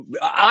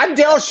I'm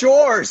Del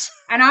Shores.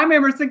 And I'm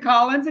Emerson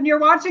Collins, and you're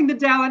watching the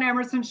Del and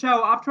Emerson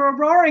Show off to a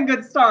roaring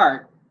good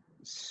start.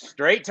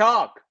 Straight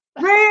talk.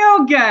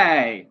 Real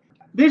gay.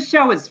 This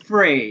show is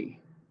free.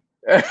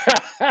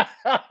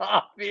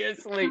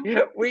 Obviously,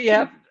 we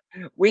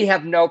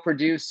have no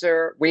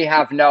producer. We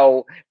have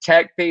no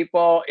tech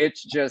people.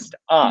 It's just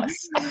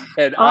us.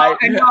 And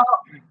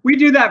we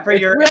do that for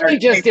your really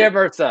just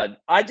Emerson.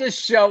 I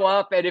just show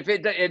up, and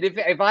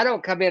if I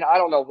don't come in, I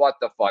don't know what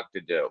the fuck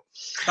to do.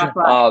 That's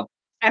right.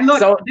 And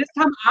look, this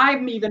time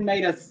I've even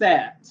made a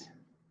set.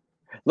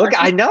 Look,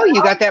 I know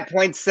you got that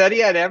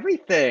poinsettia and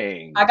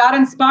everything. I got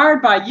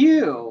inspired by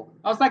you.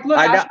 I was like, look,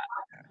 I got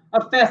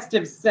a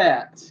festive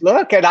set.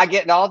 Look, and I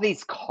getting all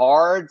these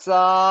cards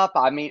up.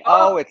 I mean,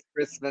 it's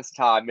Christmas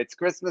time. It's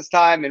Christmas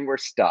time, and we're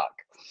stuck.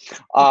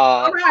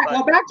 All right,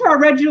 well, back to our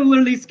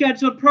regularly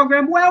scheduled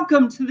program.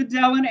 Welcome to the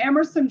Del and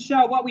Emerson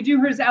Show. What we do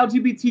here is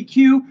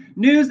LGBTQ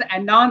news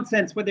and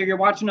nonsense, whether you're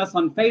watching us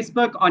on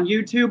Facebook, on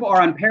YouTube,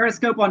 or on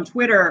Periscope, on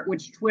Twitter,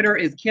 which Twitter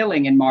is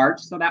killing in March,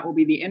 so that will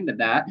be the end of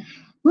that.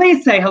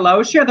 Please say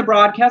hello, share the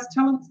broadcast,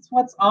 tell us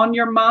what's on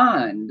your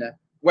mind.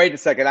 Wait a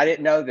second, I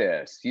didn't know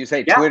this. You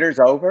say Twitter's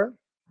over?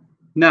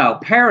 No,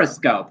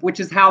 Periscope, which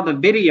is how the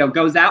video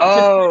goes out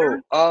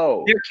to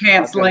Twitter. They're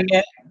canceling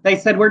it. They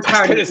said we're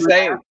tired of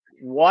saying.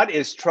 What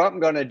is Trump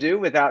going to do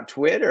without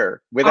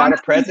Twitter, without a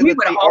presidency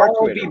or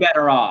Twitter? We would all be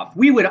better off.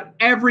 We would,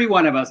 every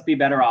one of us, be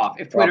better off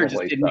if Twitter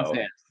just didn't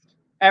exist.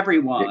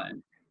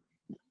 Everyone.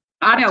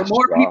 I know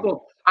more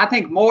people. I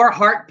think more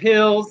heart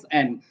pills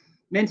and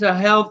mental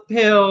health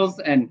pills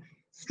and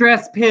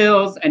stress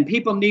pills and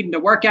people needing to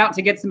work out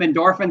to get some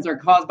endorphins are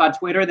caused by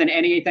Twitter than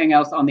anything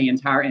else on the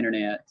entire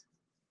internet.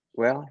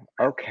 Well,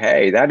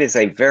 okay, that is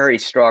a very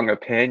strong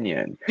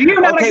opinion. Do you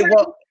know? Okay,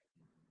 well.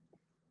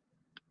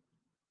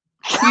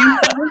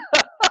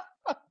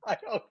 I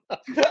don't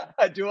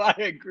know. Do I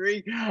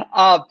agree?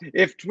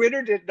 If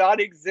Twitter did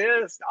not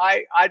exist,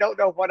 I don't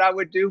know what I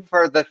would do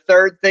for the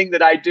third thing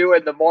that I do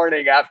in the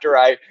morning after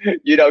I,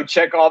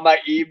 check all my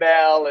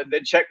email and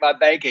then check my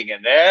banking,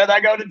 and then I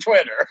go to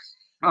Twitter.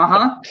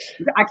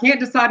 I can't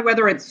decide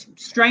whether it's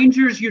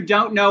strangers you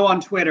don't know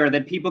on Twitter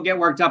that people get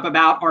worked up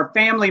about or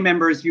family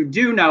members you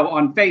do know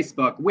on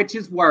Facebook, which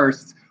is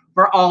worse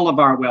for all of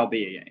our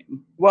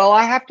well-being. Well,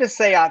 I have to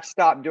say I've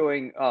stopped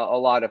doing a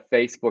lot of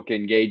Facebook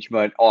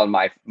engagement on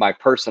my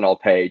personal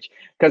page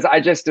because I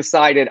just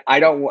decided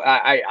I don't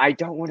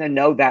want to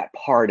know that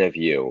part of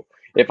you.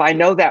 If I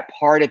know that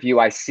part of you,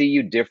 I see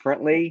you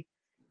differently,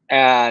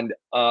 and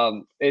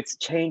it's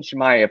changed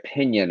my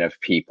opinion of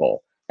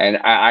people. And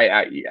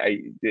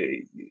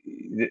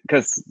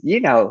because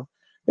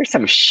there's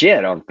some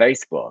shit on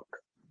Facebook.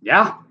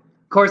 Yeah.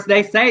 Of course,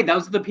 they say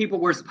those are the people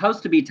we're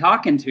supposed to be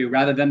talking to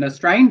rather than the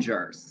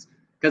strangers,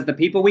 because the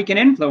people we can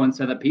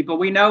influence are the people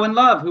we know and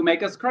love who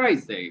make us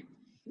crazy.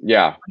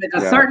 Yeah.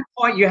 At a certain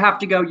point, you have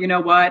to go, you know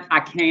what?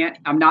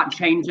 I'm not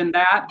changing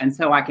that. And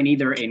so I can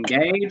either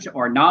engage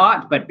or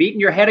not. But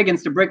beating your head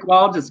against a brick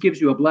wall just gives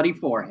you a bloody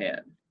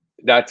forehead.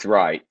 That's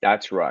right.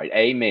 That's right.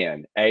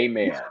 Amen.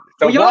 Amen.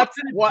 So what's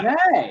what?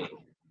 Day.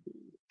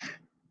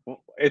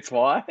 It's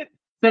what?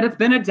 Said it's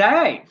been a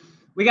day.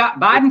 We got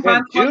Biden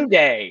finally 2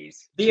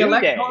 days. The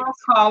Electoral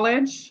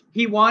College.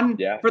 He won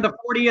for the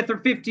 40th or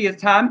 50th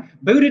time.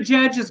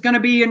 Buttigieg is going to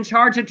be in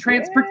charge of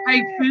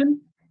transportation.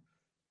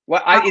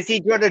 Well, is he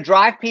going to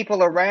drive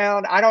people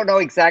around? I don't know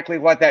exactly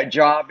what that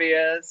job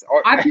is.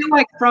 I feel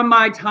like from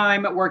my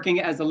time working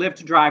as a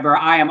Lyft driver,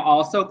 I am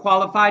also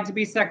qualified to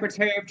be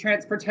Secretary of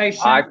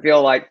Transportation. I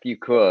feel like you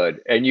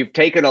could. And you've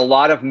taken a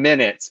lot of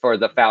minutes for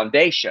the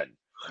foundation.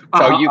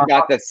 So you've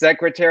got the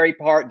secretary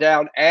part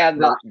down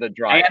and the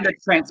driving. And the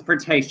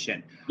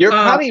transportation. You're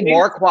probably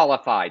more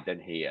qualified than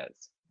he is.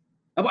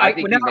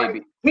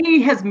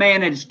 He has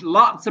managed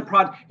lots of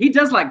projects. He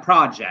does like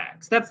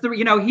projects. That's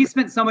he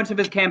spent so much of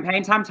his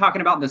campaign time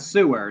talking about the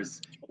sewers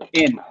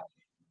in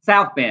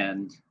South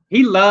Bend.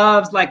 He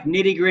loves like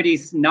nitty gritty,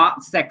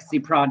 not sexy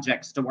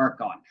projects to work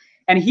on.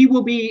 And he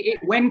will be,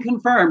 when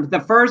confirmed,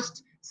 the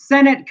first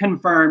Senate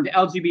confirmed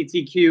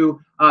LGBTQ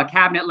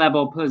cabinet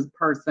level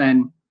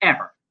person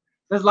ever.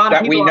 There's a lot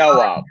of people we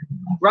know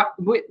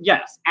of.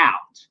 Yes, out.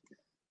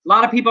 A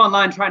lot of people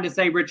online trying to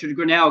say Richard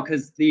Grenell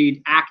because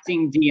the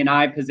acting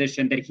D&I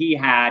position that he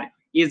had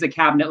is a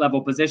cabinet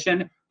level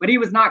position, but he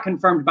was not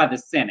confirmed by the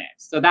Senate.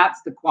 So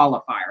that's the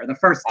qualifier, the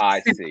first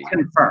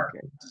confirmed.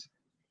 Okay.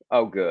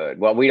 Oh, good.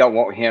 Well, we don't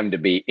want him to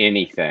be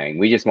anything.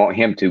 We just want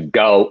him to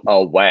go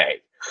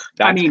away.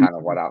 That's kind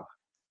of what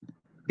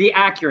the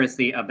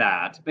accuracy of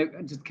that.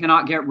 It just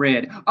cannot get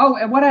rid. Oh,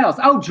 and what else?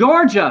 Oh,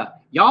 Georgia.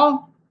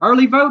 Y'all,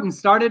 early voting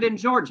started in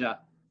Georgia.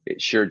 It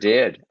sure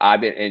did.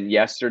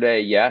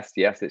 Yesterday. Yes,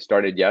 it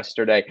started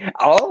yesterday.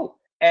 Oh,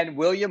 and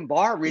William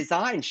Barr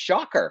resigned.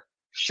 Shocker.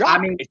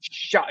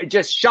 It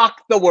just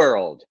shocked the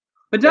world.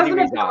 But doesn't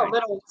it feel a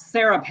little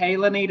Sarah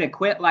Palin-y to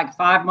quit like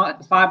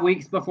 5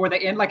 weeks before the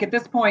end? Like at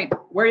this point,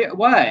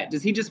 what?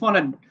 Does he just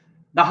want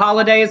the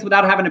holidays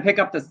without having to pick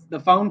up the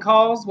phone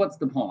calls? What's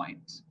the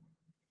point?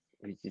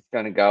 He's just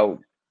going to go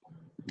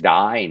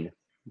dine.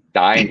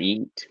 Dine,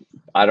 eat.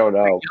 I don't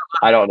know.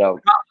 I don't know.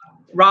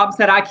 Rob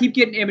said, I keep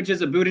getting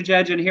images of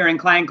Buttigieg in here and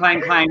clang,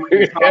 clang, clang.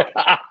 If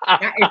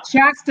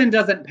Chasten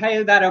doesn't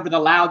pay that over the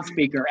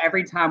loudspeaker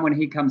every time when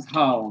he comes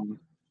home.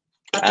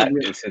 That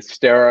is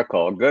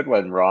hysterical. Good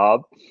one,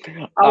 Rob.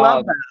 I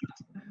love that.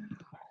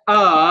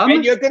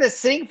 And you're going to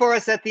sing for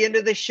us at the end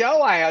of the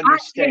show, I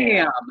understand. I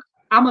am.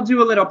 I'm going to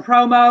do a little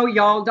promo.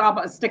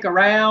 Y'all stick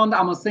around.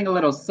 I'm going to sing a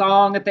little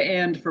song at the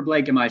end for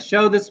Blake and my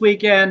show this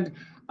weekend.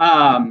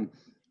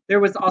 There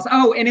was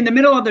also, and in the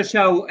middle of the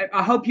show,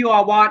 I hope you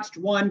all watched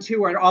 1,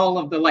 2, or all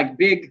of the like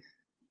big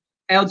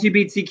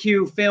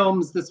LGBTQ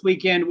films this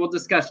weekend. We'll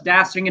discuss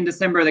Dashing in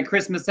December, the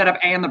Christmas setup,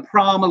 and the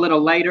prom a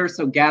little later.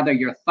 So gather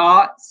your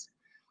thoughts.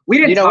 We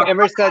didn't.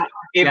 Emerson,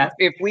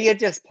 if we had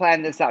just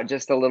planned this out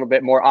just a little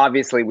bit more,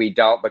 obviously we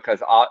don't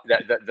because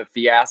the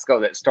fiasco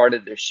that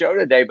started the show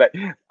today. But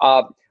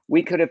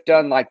we could have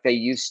done like they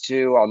used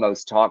to on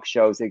those talk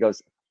shows. He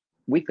goes,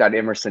 we've got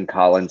Emerson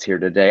Collins here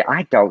today.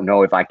 I don't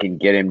know if I can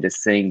get him to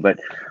sing, but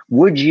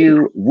would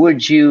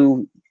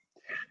you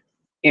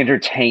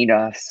entertain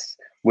us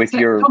with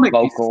your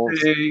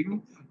vocals?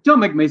 Don't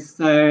make me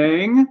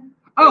sing.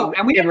 Oh,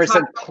 and we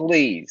Emerson,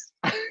 please.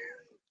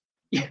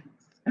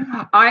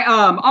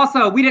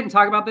 Also, we didn't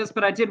talk about this,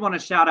 but I did want to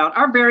shout out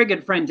our very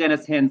good friend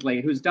Dennis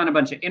Hensley, who's done a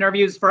bunch of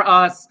interviews for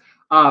us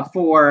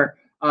for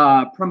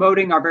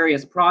promoting our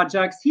various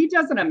projects. He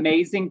does an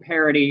amazing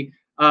parody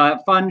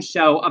fun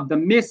show of the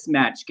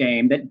Mismatch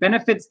game that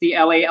benefits the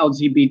LA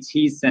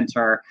LGBT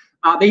Center.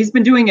 He's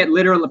been doing it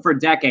literally for a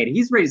decade.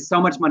 He's raised so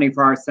much money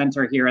for our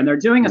center here, and they're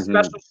doing a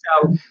special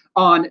show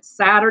on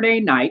Saturday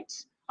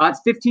night.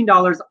 It's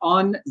 $15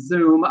 on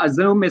Zoom, a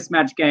Zoom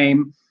mismatch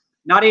game.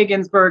 Nadia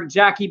Ginsburg,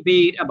 Jackie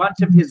Beat, a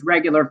bunch of his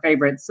regular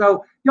favorites.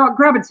 So, y'all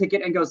grab a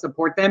ticket and go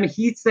support them.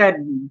 He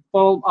said,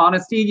 full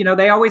honesty,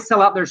 they always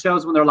sell out their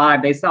shows when they're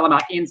live. They sell them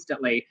out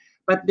instantly.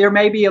 But there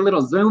may be a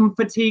little Zoom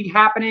fatigue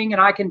happening.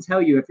 And I can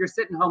tell you, if you're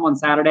sitting home on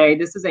Saturday,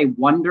 this is a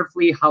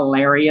wonderfully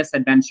hilarious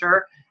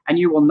adventure, and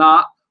you will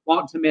not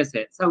want to miss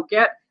it. So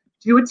get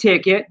to a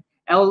ticket,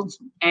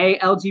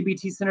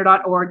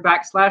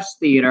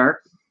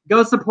 lgbtcenter.org/theater.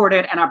 Go support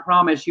it, and I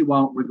promise you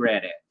won't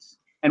regret it.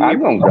 And I'm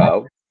going to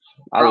go.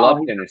 I love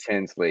Dennis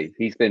Hensley.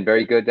 He's been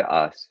very good to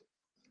us.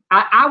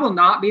 I will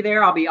not be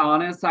there. I'll be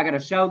honest. I got a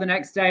show the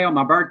next day on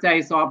my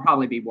birthday, so I'll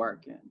probably be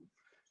working.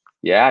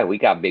 Yeah, we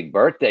got big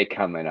birthday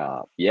coming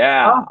up.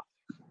 Yeah. Oh.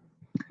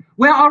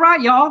 Well, all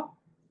right, y'all.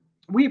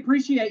 We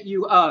appreciate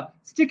you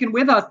sticking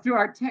with us through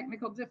our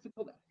technical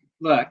difficulties.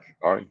 Look,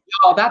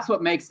 y'all, that's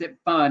what makes it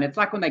fun. It's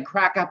like when they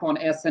crack up on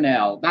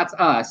SNL. That's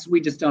us. We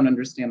just don't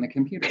understand the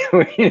computer.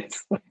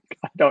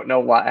 I don't know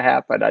what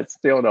happened. I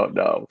still don't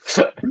know.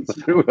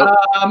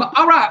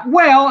 All right.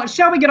 Well,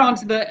 shall we get on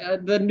to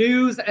the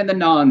news and the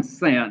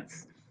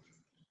nonsense?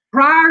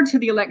 Prior to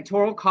the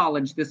Electoral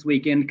College this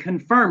weekend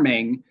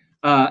confirming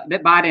that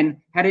Biden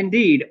had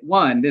indeed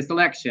won this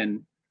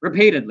election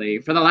repeatedly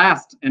for the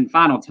last and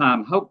final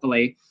time,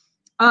 hopefully,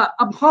 a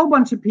whole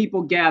bunch of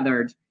people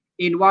gathered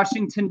in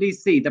Washington,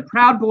 D.C. The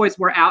Proud Boys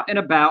were out and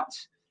about,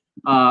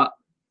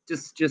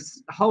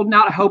 just holding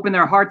out hope in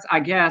their hearts, I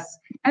guess.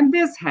 And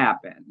this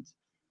happened.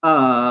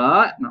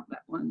 Not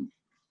that one.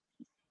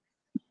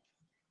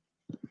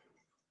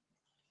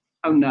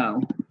 Oh,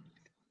 no.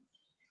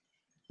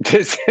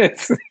 This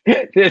is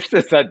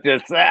a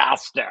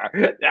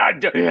disaster.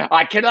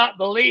 I cannot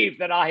believe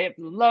that I have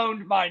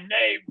loaned my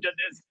name to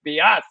this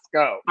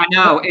fiasco. I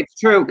know, it's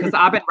true, because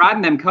I've been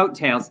riding them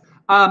coattails.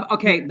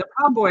 Okay, the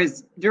Proud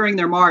Boys, during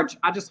their march,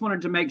 I just wanted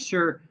to make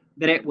sure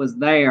that it was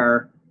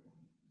there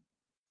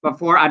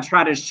before I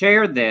try to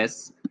share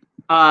this.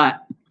 A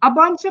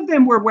bunch of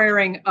them were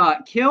wearing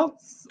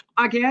kilts,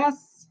 I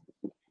guess.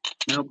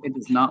 Nope, it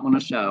does not want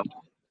to show.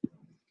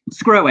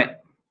 Screw it.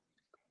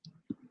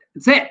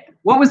 That's it.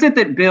 What was it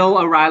that Bill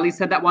O'Reilly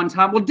said that one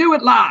time? We'll do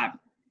it live.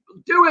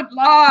 We'll do it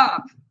live.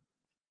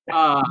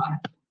 I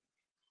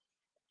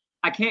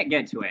can't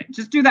get to it.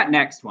 Just do that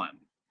next one.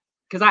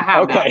 Because I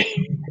have that.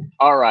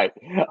 All right.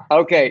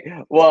 Okay.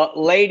 Well,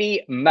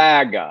 Lady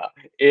MAGA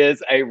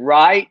is a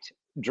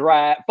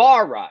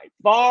far right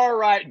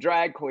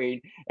drag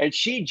queen, and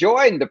she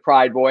joined the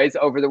Pride Boys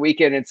over the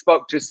weekend and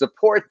spoke to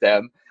support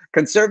them.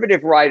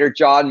 Conservative writer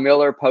John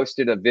Miller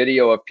posted a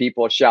video of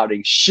people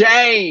shouting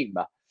 "shame,"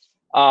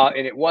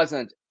 and it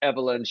wasn't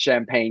Evelyn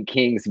Champagne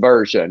King's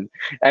version,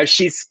 as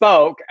she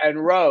spoke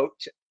and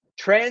wrote,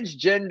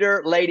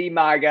 "Transgender Lady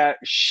MAGA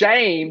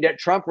shamed at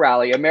Trump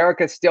rally.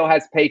 America still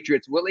has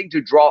patriots willing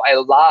to draw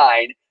a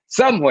line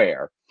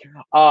somewhere.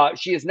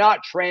 She is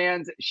not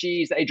trans.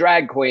 She's a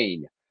drag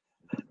queen."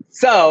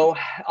 So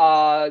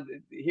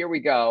here we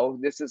go.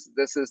 This is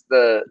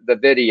the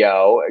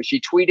video.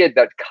 She tweeted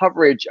that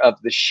coverage of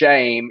the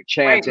shame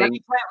chanting.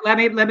 Wait, let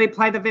me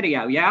play the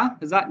video. Yeah,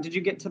 did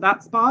you get to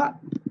that spot?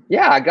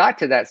 Yeah, I got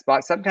to that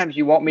spot. Sometimes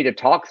you want me to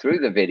talk through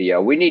the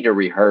video. We need to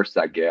rehearse,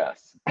 I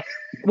guess.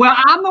 Well,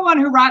 I'm the one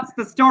who writes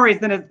the stories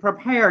and is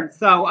prepared.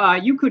 So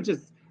you could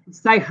just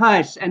say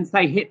hush and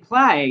say hit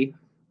play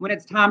when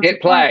it's time to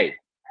play.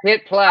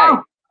 Hit play.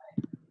 Oh.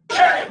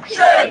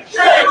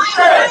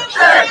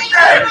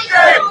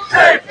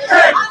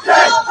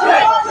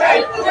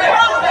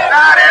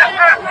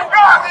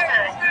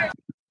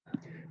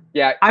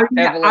 Yeah,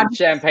 Evelyn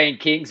Champagne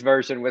King's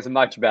version was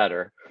much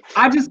better.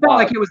 I just felt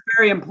like it was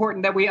very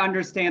important that we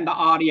understand the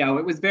audio.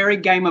 It was very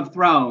Game of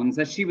Thrones,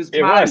 as she was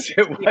trying.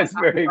 It was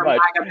very much.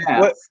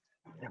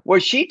 Well,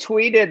 she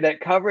tweeted that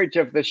coverage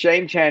of the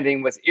shame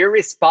chanting was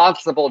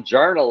irresponsible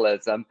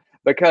journalism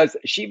because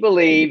she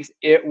believes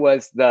it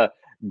was the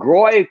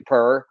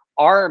Groyper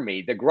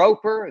army, the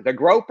Groper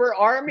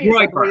army,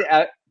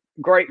 Groyper.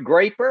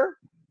 Groyper.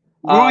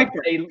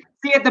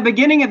 See, at the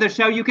beginning of the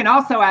show, you can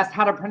also ask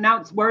how to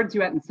pronounce words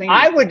you hadn't seen.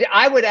 I would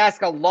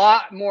ask a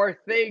lot more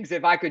things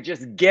if I could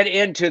just get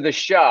into the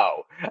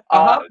show.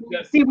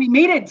 See, we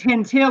meet at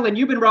 10 till, and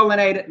you've been rolling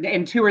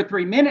in 2 or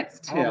 3 minutes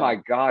till. Oh my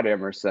God,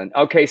 Emerson.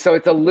 Okay, so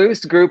it's a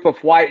loose group of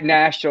white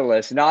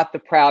nationalists, not the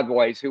Proud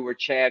Boys who were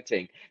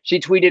chanting. She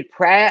tweeted,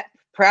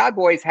 Proud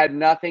Boys had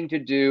nothing to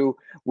do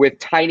with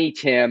Tiny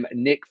Tim,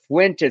 Nick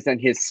Fuentes,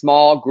 and his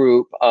small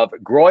group of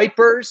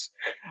groypers.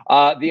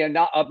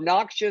 The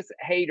obnoxious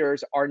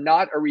haters are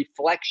not a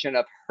reflection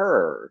of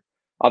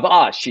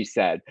us, she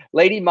said.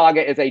 Lady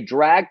MAGA is a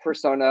drag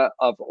persona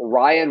of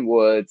Ryan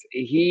Woods.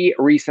 He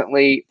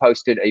recently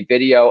posted a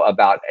video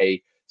about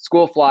a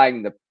school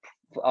flying the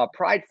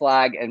pride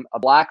flag and a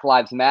Black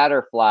Lives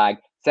Matter flag,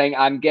 saying,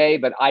 I'm gay,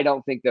 but I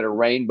don't think that a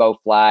rainbow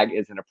flag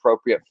is an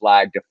appropriate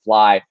flag to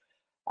fly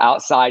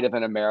outside of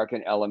an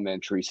American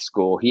elementary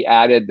school. He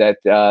added that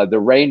the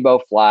rainbow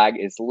flag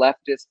is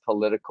leftist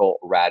political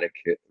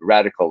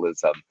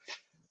radicalism.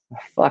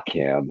 Fuck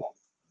him.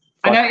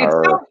 Fuck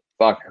her.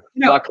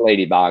 Fuck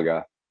Lady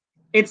MAGA.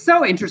 It's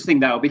so interesting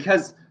though,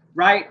 because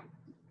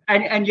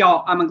and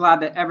y'all, I'm glad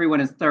that everyone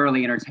is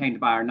thoroughly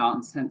entertained by our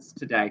nonsense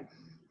today.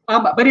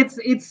 But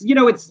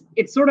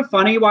it's sort of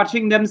funny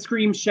watching them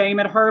scream shame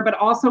at her, but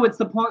also it's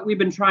the point we've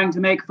been trying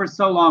to make for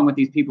so long with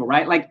these people,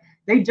 right? Like,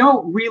 they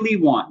don't really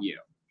want you.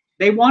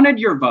 They wanted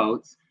your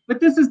votes,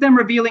 but this is them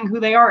revealing who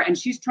they are. And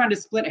she's trying to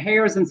split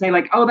hairs and say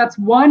like, oh, that's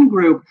one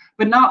group,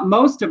 but not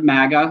most of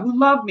MAGA who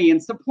love me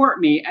and support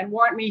me and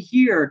want me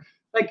here.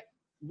 Like,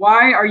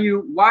 why are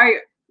you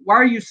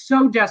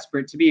so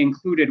desperate to be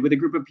included with a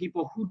group of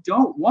people who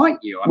don't want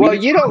you? I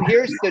mean,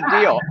 here's the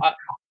deal.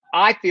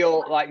 I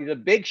feel like the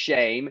big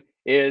shame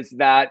is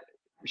that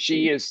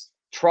she is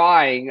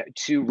trying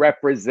to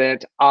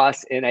represent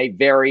us in a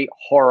very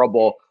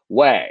horrible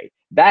way.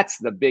 That's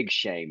the big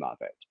shame of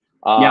it.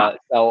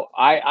 So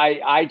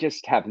I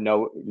just have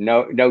no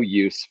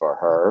use for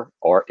her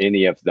or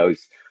any of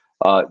those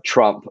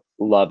Trump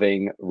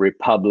loving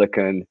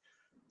Republican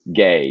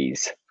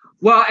gays.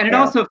 Well, and it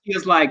also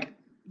feels like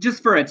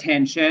just for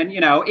attention,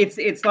 it's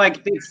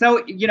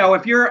so,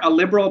 if you're a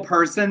liberal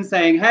person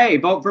saying, hey,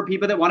 vote for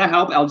people that want to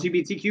help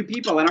LGBTQ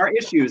people and our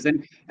issues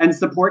and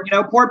support,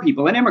 poor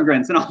people and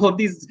immigrants and all of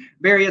these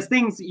various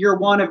things, you're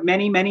one of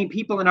many, many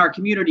people in our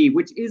community,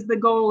 which is the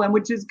goal and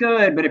which is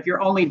good. But if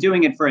you're only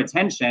doing it for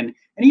attention,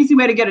 an easy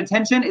way to get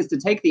attention is to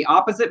take the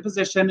opposite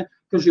position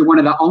because you're one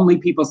of the only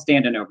people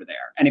standing over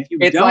there. And if you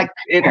like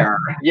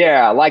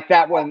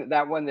that one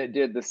that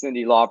did the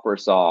Cyndi Lauper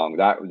song,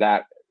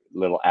 that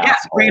little asshole.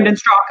 Yes, Brandon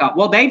Straka.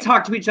 Well, they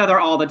talk to each other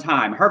all the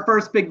time. Her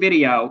first big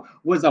video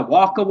was a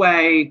walk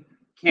away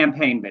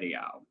campaign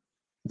video.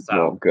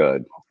 So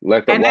good.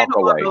 Let them walk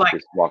away.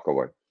 Just walk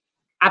away.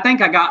 I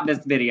think I got this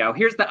video.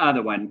 Here's the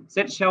other one.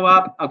 Sit, show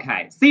up.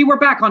 Okay. See, we're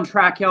back on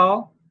track,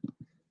 y'all.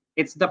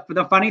 It's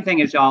the funny thing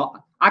is, y'all,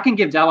 I can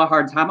give Della a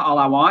hard time all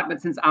I want, but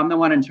since I'm the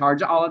one in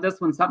charge of all of this,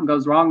 when something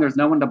goes wrong, there's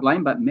no one to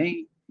blame but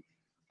me.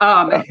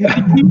 A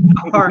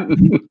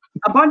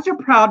bunch of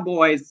Proud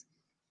Boys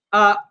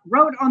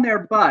wrote on their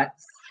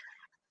butts,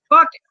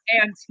 fuck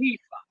Antifa,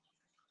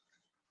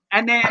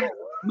 and then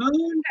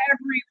mooned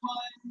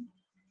everyone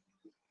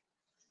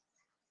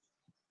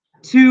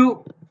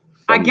to,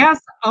 I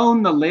guess,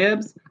 own the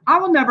libs. I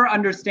will never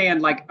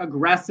understand like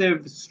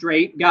aggressive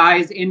straight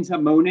guys into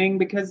mooning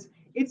because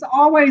it's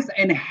always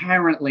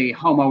inherently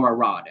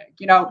homoerotic.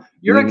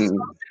 You're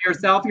exposing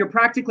yourself, you're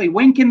practically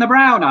winking the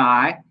brown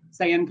eye,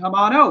 saying, come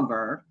on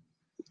over.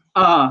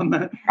 I'm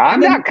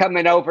not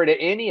coming over to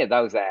any of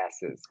those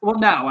asses. Well,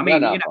 no, I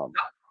mean,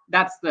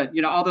 that's the,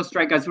 all those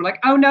straight guys who are like,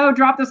 oh no,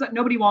 drop this.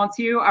 Nobody wants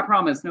you. I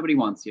promise nobody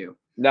wants you.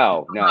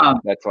 No,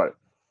 that's what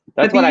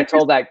I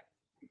told that.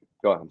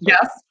 Go ahead.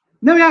 Yes.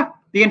 No, yeah.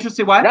 The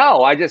interesting what?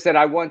 No, I just said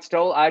I once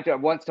told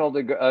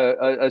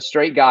a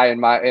straight guy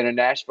in a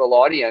Nashville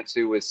audience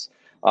who was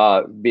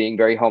being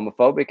very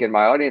homophobic in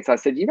my audience. I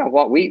said, you know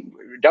what? We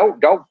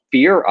don't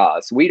fear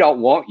us. We don't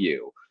want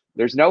you.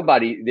 There's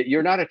nobody that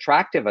you're not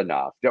attractive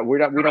enough. We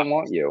don't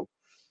want you.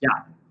 Yeah.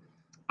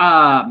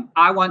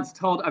 I once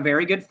told a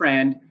very good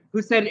friend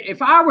who said,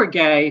 if I were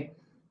gay,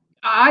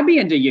 I'd be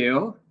into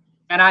you.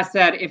 And I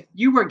said, if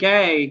you were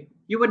gay,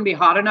 you wouldn't be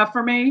hot enough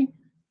for me.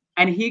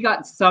 And he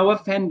got so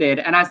offended.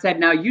 And I said,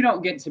 now you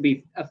don't get to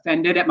be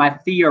offended at my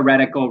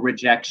theoretical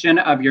rejection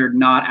of your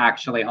not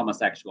actually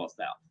homosexual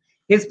self.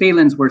 His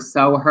feelings were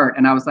so hurt.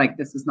 And I was like,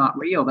 this is not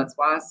real. That's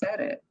why I said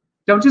it.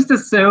 Don't just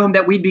assume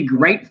that we'd be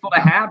grateful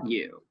to have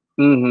you.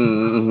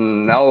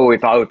 Oh,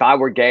 if I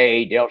were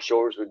gay, Dale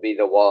Shores would be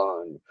the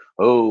one.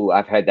 Oh,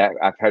 I've had that.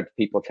 I've had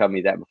people tell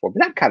me that before,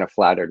 but I'm kind of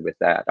flattered with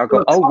that. I'll go,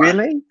 Well, oh, Tara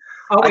really?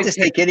 I always just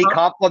takes take any up.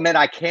 compliment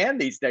I can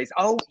these days.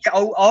 Oh,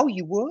 oh,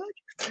 you would?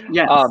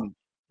 Yes. Um,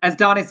 As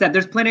Donnie said,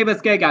 there's plenty of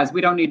us gay guys. We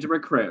don't need to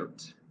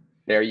recruit.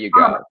 there you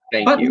Um, go.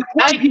 Thank but the you.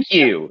 important Thank piece of that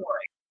you.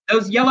 story,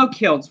 those yellow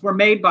kilts were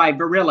made by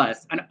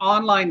Varillas, an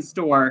online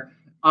store,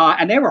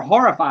 and they were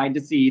horrified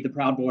to see the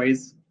Proud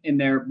Boys in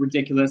their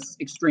ridiculous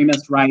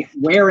extremist right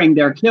wearing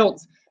their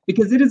kilts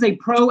because it is a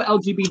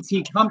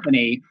pro-LGBT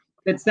company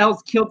that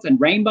sells kilts in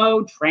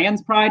rainbow,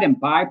 trans pride, and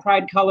bi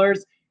pride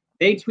colors.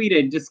 They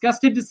tweeted,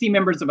 disgusted to see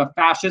members of a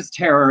fascist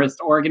terrorist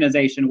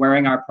organization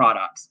wearing our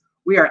products.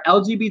 We are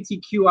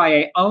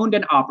LGBTQIA owned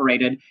and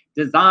operated,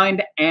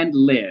 designed and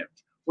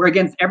lived. We're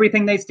against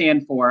everything they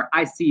stand for.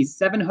 I see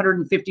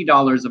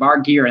 $750 of our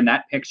gear in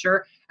that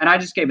picture, and I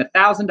just gave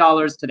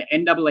 $1,000 to the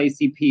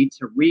NAACP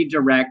to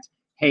redirect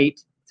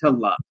hate to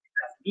love.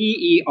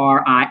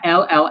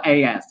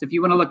 EERILLAS. If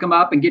you want to look them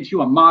up and get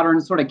you a modern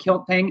sort of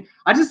kilt thing,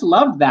 I just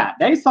loved that.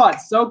 They saw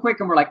it so quick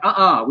and were like,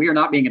 we are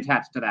not being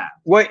attached to that.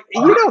 Well,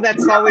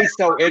 that's always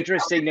so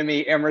interesting to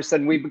me,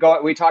 Emerson. We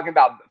talking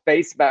about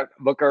Facebook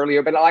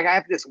earlier, but like I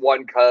have this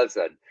one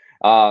cousin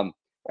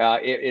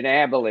in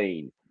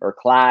Abilene or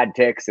Clyde,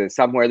 Texas,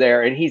 somewhere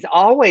there, and he's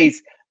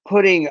always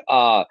putting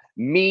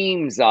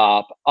memes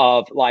up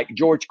of like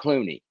George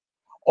Clooney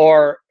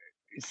or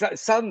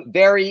some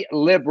very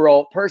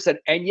liberal person,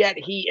 and yet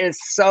he is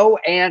so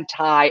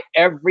anti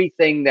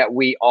everything that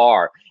we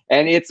are.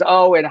 And it's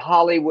and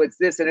Hollywood's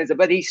this and it's,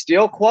 but he's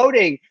still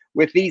quoting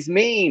with these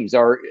memes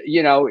or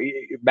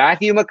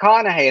Matthew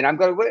McConaughey, and I'm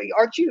going,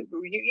 aren't you?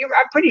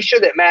 I'm pretty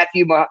sure that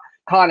Matthew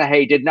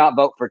McConaughey did not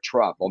vote for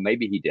Trump. Well,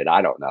 maybe he did.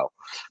 I don't know,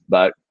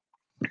 but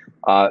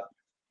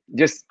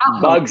just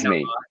bugs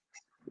me.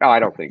 No, I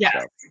don't think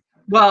so.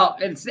 Well,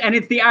 it's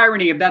the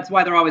irony of that's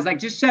why they're always like,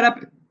 just shut up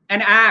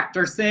and act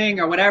or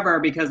sing or whatever,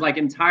 because like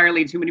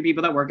entirely too many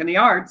people that work in the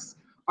arts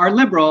are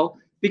liberal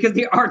because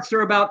the arts are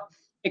about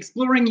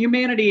exploring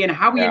humanity and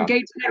how we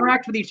engage and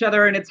interact with each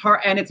other, and it's hard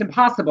and it's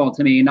impossible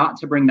to me not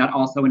to bring that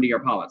also into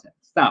your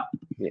politics. So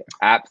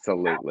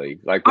absolutely,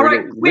 like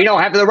we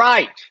don't have the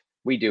right.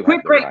 We do.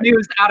 Quick, great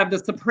news out of the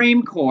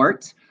Supreme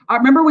Court. I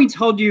remember we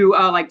told you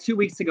like 2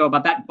 weeks ago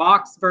about that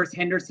Box versus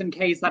Henderson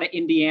case out of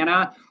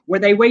Indiana,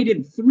 where they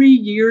waited 3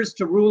 years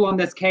to rule on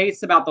this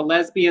case about the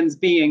lesbians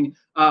being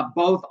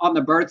both on the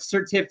birth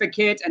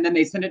certificate, and then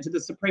they sent it to the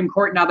Supreme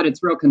Court now that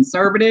it's real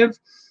conservative.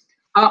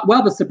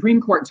 Well, the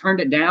Supreme Court turned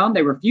it down.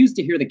 They refused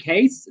to hear the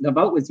case. The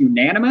vote was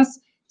unanimous.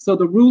 So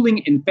the ruling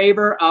in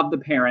favor of the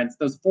parents,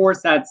 those 4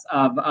 sets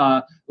of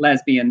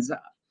lesbians,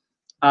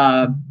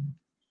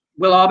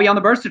 will all be on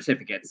the birth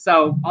certificate.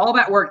 So all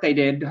that work they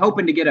did,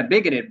 hoping to get a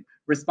bigoted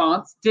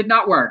response, did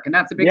not work. And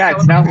that's a big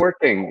it's not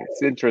working.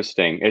 It's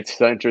interesting. It's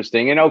so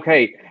interesting. And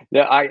okay,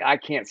 I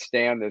can't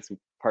stand this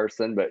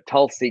person, but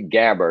Tulsi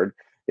Gabbard,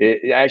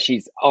 as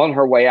she's on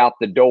her way out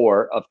the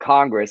door of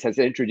Congress, has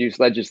introduced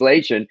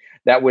legislation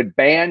that would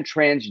ban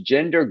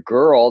transgender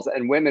girls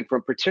and women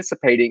from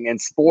participating in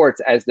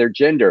sports as their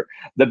gender.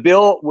 The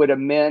bill would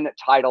amend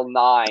Title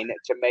IX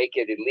to make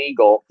it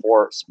illegal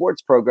for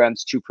sports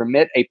programs to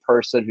permit a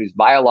person whose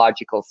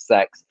biological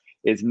sex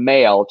is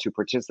male to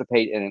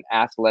participate in an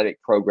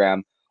athletic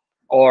program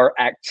or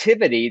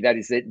activity that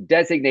is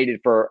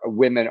designated for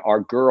women or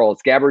girls.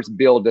 Gabbard's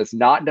bill does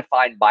not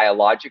define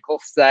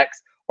biological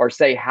sex or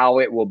say how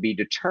it will be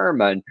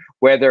determined,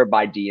 whether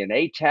by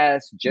DNA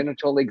tests,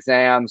 genital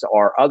exams,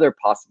 or other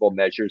possible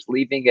measures,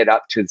 leaving it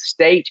up to the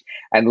state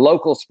and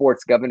local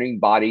sports governing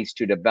bodies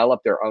to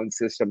develop their own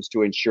systems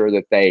to ensure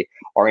that they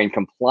are in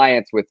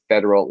compliance with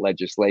federal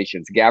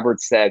legislations. Gabbard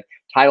said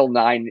Title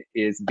IX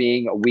is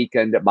being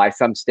weakened by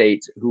some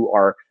states who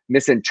are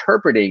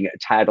misinterpreting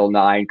Title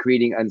IX,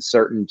 creating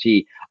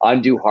uncertainty,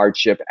 undue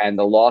hardship, and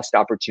the lost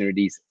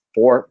opportunities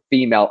for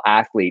female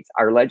athletes.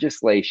 Our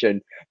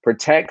legislation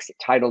protects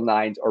Title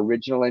IX's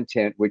original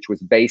intent, which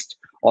was based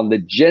on the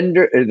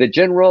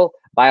general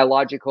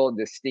biological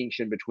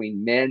distinction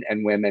between men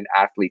and women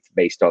athletes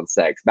based on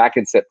sex. Back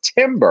in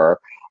September,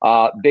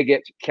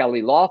 bigot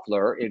Kelly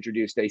Loeffler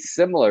introduced a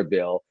similar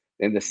bill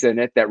in the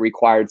Senate that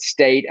required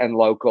state and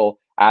local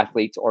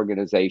athletes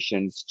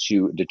organizations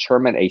to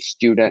determine a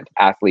student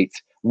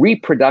athlete's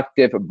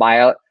reproductive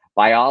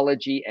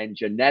biology and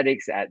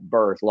genetics at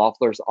birth.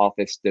 Loeffler's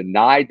office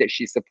denied that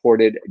she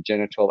supported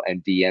genital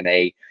and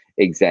DNA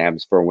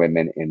exams for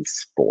women in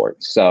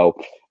sports. So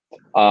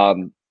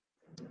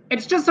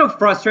it's just so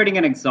frustrating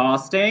and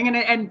exhausting.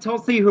 And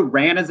Tulsi, who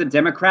ran as a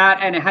Democrat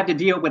and had to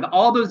deal with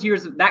all those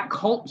years of that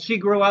cult she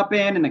grew up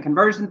in and the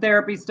conversion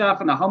therapy stuff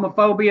and the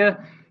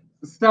homophobia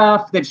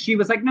stuff, that she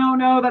was like,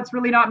 no, that's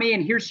really not me.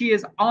 And here she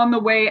is on the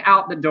way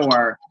out the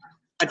door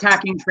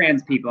attacking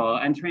trans people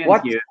and trans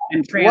youth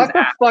and trans What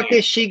the fuck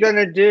is she going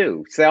to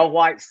do? Sell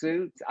white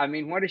suits? I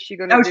mean, what is she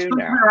going to do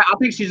now? I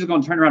think she's just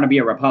going to turn around and be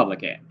a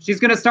Republican. She's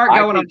going to start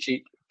going on.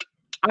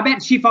 I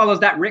bet she follows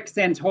that Rick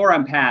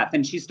Santorum path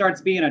and she starts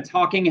being a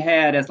talking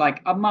head as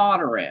like a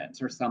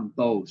moderate or some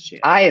bullshit.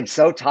 I am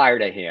so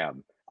tired of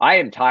him. I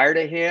am tired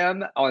of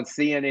him on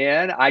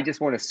CNN. I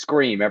just want to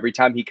scream every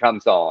time he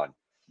comes on.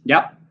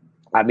 Yep.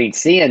 I mean,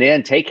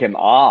 CNN, take him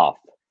off.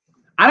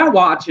 I don't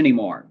watch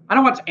anymore. I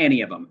don't watch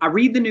any of them. I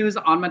read the news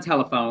on my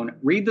telephone,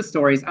 read the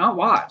stories. I don't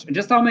watch. It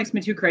just all makes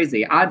me too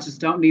crazy. I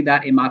just don't need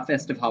that in my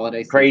festive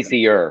holiday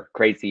season.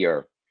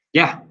 Crazier.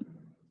 Yeah.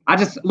 I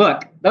just,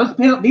 look,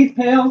 these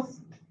pills.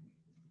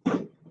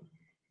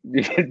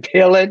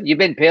 You've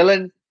been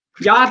pilling?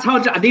 Yeah, I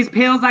told you, these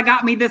pills I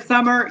got me this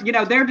summer, you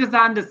know, they're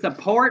designed to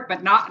support, but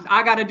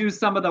I got to do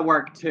some of the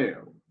work too.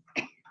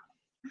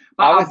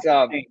 But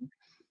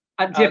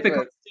a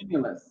difficult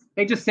stimulus.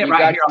 They just sit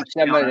right here on the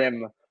counter. Some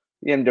of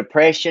them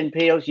depression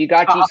pills. You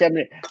got you some.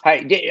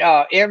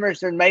 Hey,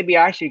 Emerson, maybe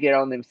I should get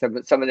on them some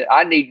of them.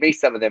 I need me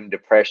some of them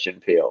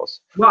depression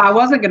pills. Well, I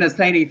wasn't going to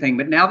say anything,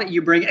 but now that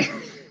you bring it,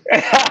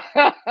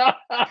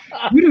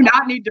 you do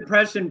not need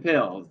depression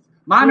pills.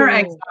 Mine are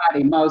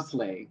anxiety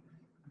mostly.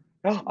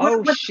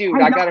 Shoot!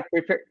 I got to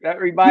prepare. That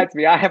reminds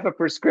me, I have a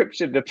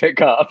prescription to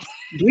pick up.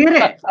 Get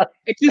it?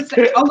 It just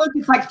look,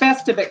 it's like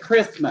festive at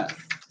Christmas.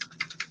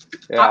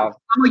 Yeah.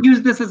 I'm gonna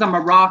use this as a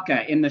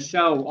maraca in the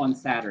show on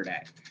Saturday.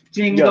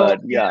 Jingle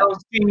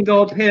pills,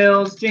 jingle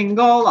pills,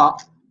 jingle up.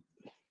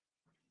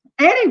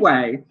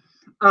 Anyway,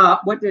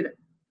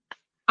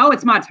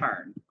 it's my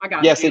turn. I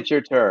got Yes, it's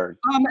your turn.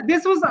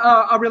 This was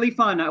a really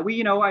fun.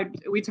 We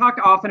talk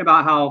often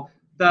about how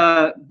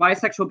the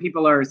bisexual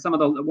people are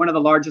one of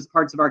the largest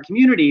parts of our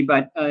community,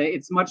 but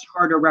it's much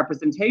harder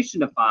representation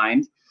to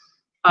find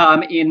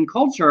in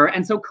culture.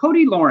 And so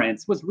Cody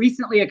Lawrence was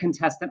recently a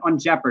contestant on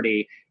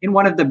Jeopardy in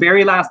one of the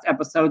very last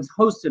episodes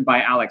hosted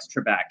by Alex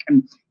Trebek.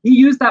 And he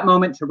used that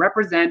moment to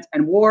represent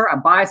and wore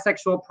a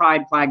bisexual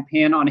pride flag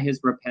pin on his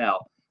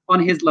lapel.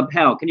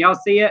 Can y'all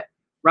see it?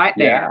 Right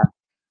there. Yeah.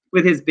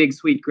 With his big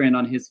sweet grin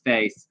on his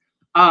face.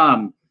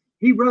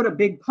 He wrote a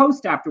big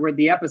post afterward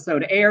the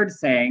episode aired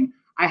saying,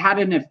 "I had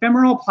an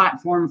ephemeral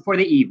platform for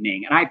the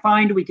evening, and I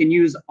find we can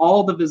use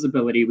all the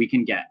visibility we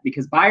can get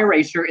because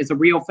bi-erasure is a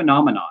real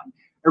phenomenon.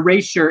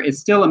 Erasure is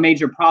still a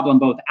major problem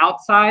both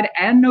outside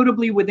and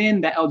notably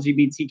within the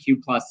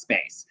LGBTQ plus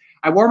space.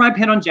 I wore my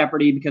pin on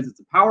Jeopardy because it's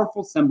a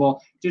powerful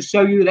symbol to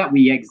show you that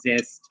we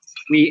exist.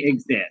 We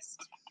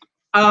exist."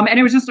 And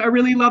it was just a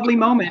really lovely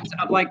moment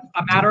of like,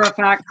 a matter of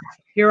fact,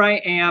 here I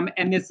am,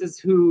 and this is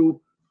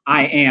who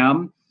I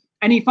am.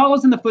 And he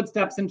follows in the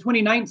footsteps. In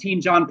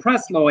 2019, John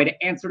Presloyd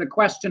answered a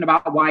question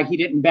about why he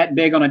didn't bet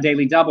big on a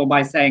daily double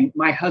by saying,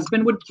 "My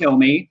husband would kill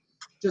me,"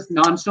 just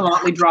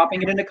nonchalantly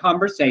dropping it into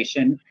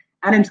conversation.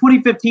 And in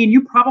 2015,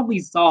 you probably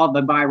saw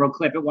the viral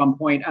clip at one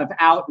point of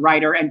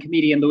writer and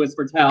comedian Louis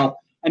Virtel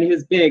and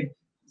his big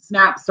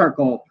snap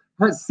circle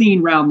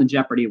seen around the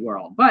Jeopardy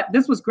world. But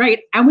this was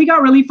great. And we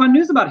got really fun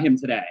news about him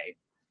today.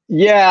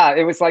 Yeah,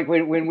 it was like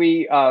when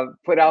we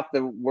put out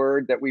the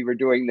word that we were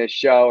doing this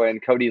show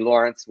and Cody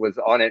Lawrence was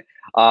on it.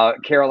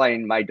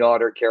 Caroline, my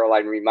daughter,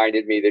 Caroline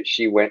reminded me that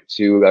she went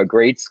to a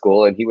grade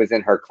school and he was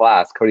in her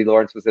class. Cody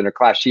Lawrence was in her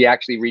class. She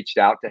actually reached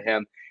out to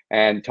him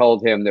and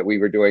told him that we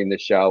were doing the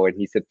show. And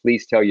he said,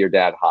 "Please tell your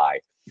dad hi."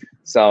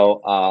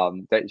 So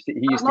that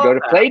he used to go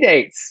to play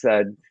dates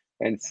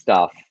and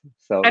stuff.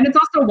 So, and it's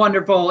also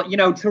wonderful,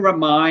 to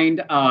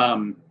remind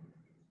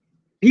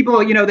people,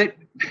 that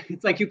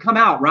it's like you come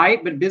out,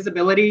 right? But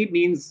visibility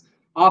means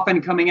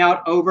often coming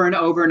out over and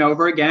over and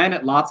over again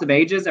at lots of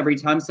ages. Every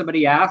time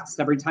somebody asks,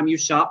 every time you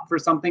shop for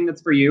something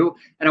that's for you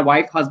and a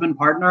wife, husband,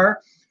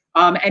 partner,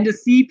 and to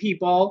see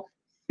people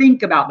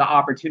think about the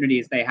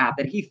opportunities they have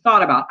that he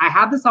thought about. I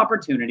have this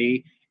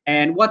opportunity,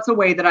 and what's a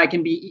way that I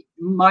can be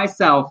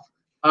myself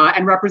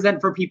and represent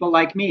for people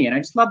like me? And I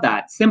just love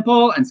that.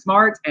 Simple and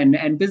smart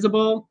and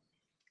visible.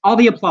 All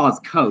the applause,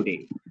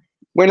 Cody.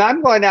 When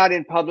I'm going out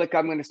in public,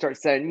 I'm going to start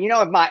saying,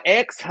 if my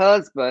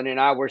ex-husband and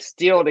I were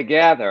still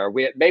together,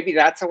 maybe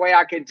that's a way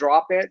I could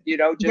drop it,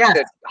 just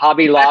at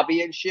Hobby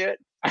Lobby and shit.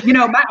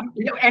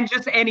 And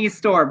just any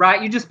store,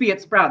 right? You just be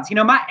at Sprouts.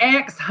 My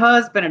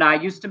ex-husband and I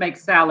used to make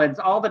salads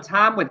all the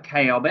time with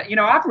kale, but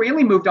I've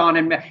really moved on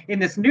in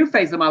this new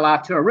phase of my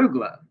life to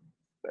arugula.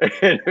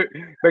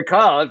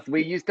 Because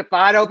we used to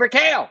fight over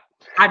kale.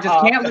 I just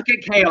can't look at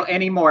kale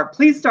anymore.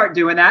 Please start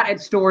doing that at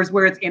stores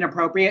where it's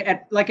inappropriate,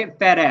 like at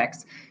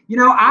FedEx.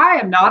 I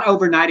am not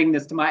overnighting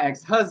this to my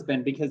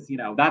ex-husband because,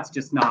 that's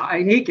just not,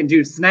 he can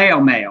do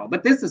snail mail,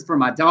 but this is for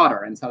my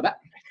daughter. And so that.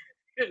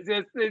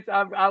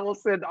 I will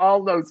send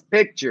all those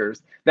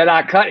pictures that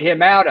I cut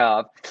him out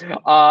of.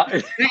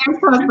 The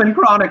Ex-Husband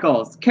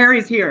Chronicles.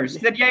 Carrie's here. She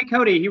said, "Yay,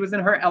 Cody." He was in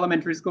her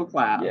elementary school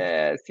class.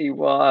 Yes, he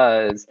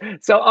was.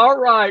 So, all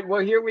right.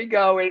 Well, here we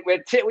go.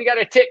 We got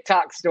a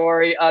TikTok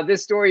story.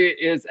 This story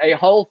is a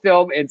whole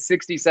film in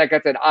 60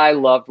 seconds, and I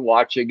loved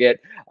watching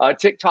it.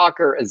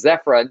 TikToker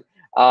Zephron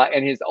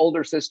and his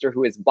older sister,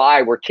 who is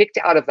bi, were kicked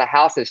out of the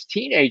house as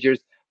teenagers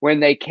when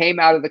they came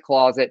out of the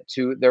closet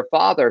to their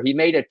father. He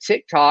made a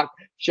TikTok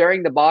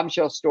sharing the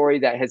bombshell story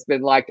that has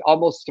been liked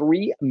almost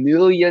 3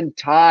 million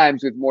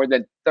times with more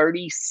than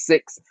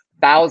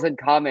 36,000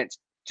 comments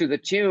to the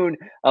tune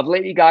of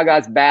Lady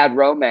Gaga's Bad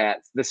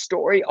Romance. The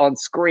story on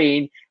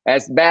screen,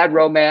 as Bad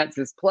Romance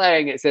is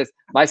playing, it says,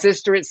 my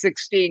sister at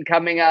 16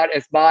 coming out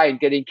as bi and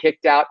getting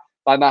kicked out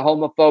by my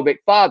homophobic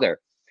father.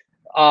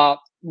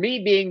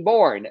 Me being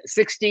born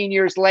 16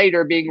 years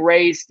later, being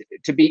raised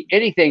to be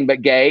anything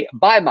but gay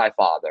by my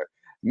father.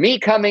 Me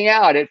coming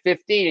out at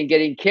 15 and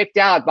getting kicked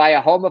out by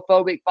a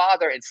homophobic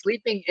father and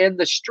sleeping in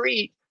the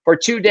street for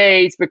 2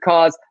 days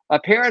because my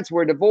parents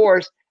were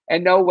divorced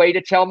and no way to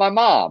tell my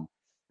mom.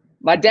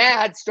 My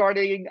dad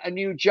starting a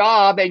new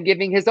job and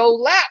giving his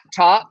old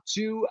laptop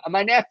to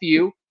my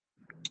nephew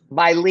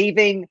by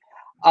leaving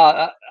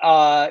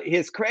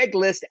his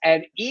Craigslist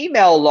and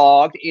email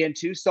logged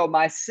into. So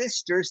my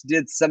sisters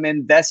did some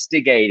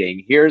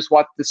investigating. Here's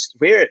where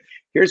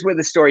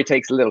the story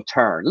takes a little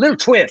turn, a little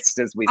twist,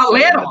 as we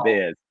say in the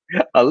biz.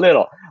 A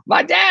little.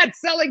 My dad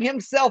selling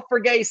himself for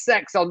gay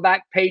sex on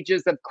back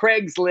pages of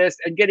Craigslist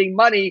and getting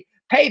money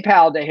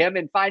PayPal to him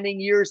and finding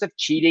years of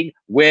cheating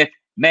with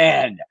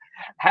men.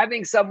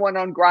 Having someone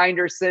on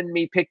Grindr send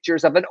me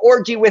pictures of an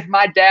orgy with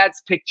my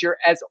dad's picture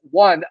as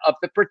one of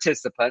the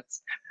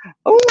participants.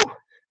 Oh,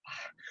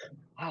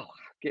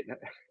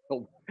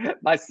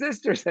 my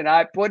sisters and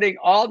I putting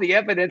all the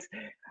evidence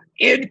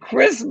in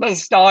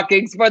Christmas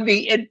stockings for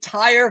the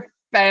entire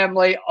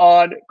family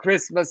on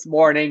Christmas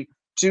morning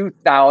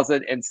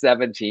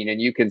 2017. And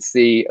you can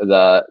see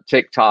the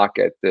TikTok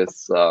at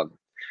this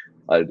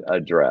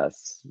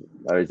address.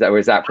 Or is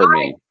that for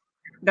me?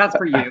 That's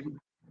for you.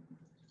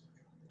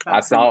 I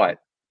saw it.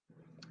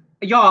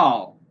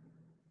 Y'all,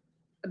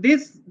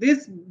 this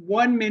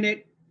 1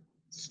 minute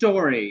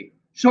story,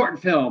 short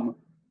film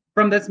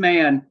from this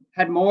man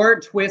had more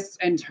twists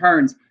and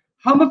turns.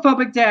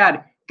 Homophobic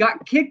dad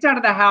got kicked out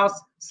of the house,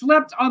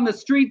 slept on the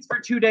streets for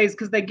 2 days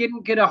because they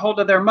didn't get a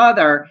hold of their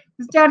mother.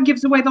 His dad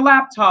gives away the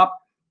laptop.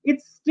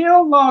 It's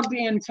still logged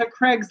into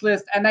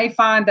Craigslist, and they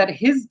find that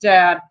his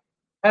dad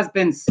has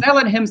been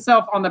selling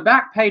himself on the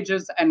back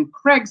pages and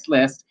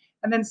Craigslist.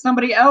 And then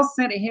somebody else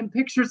sent him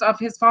pictures of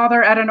his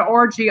father at an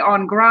orgy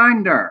on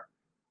Grindr.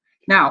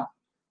 Now,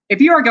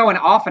 if you are going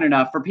often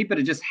enough for people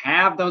to just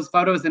have those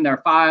photos in their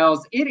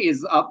files, it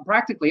is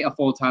practically a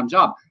full-time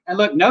job. And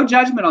look, no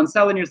judgment on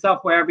selling yourself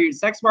wherever you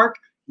sex work,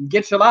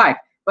 get your life.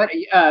 But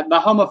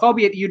the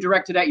homophobia that you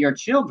directed at your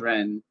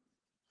children.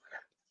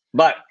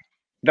 But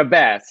the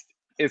best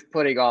is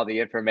putting all the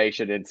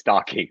information in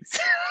stockings.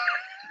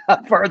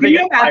 For Can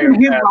you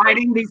imagine him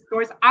writing these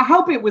stories? I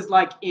hope it was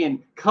like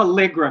in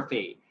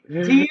calligraphy.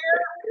 Dear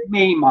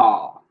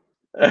Meemaw,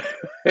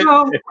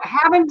 so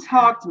haven't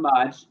talked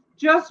much,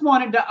 just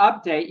wanted to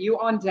update you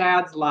on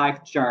Dad's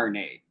life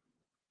journey.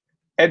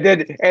 And then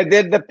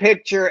the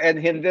picture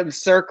and them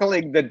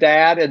circling the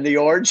dad and the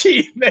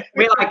orgy.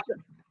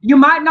 You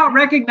might not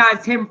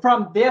recognize him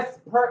from this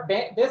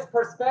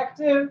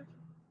perspective,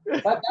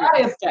 but that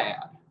is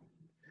Dad.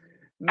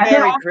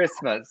 Merry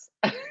Christmas.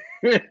 I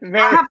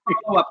have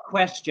follow-up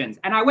questions,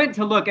 and I went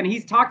to look, and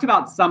he's talked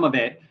about some of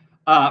it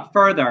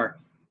further.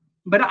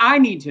 But I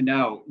need to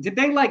know, did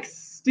they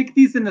stick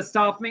these in the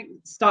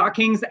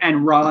stockings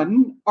and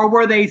run? Or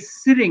were they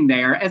sitting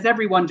there as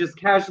everyone just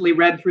casually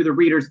read through the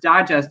Reader's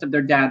Digest of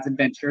their dad's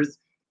adventures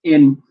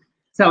in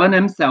selling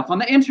himself on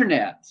the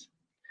internet?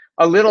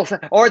 A little,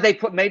 or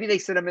maybe they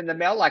sent them in the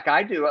mail like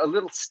I do, a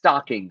little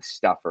stocking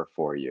stuffer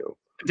for you.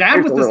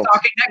 Dad was the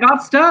stocking that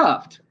got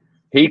stuffed.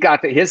 He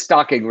got his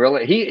stocking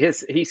really,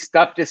 he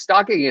stuffed his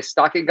stocking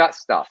got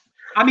stuffed.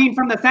 I mean,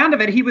 from the sound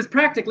of it, he was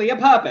practically a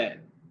puppet.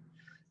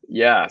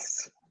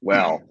 Yes.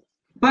 Well,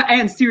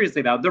 and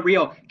seriously though,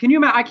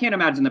 I can't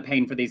imagine the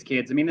pain for these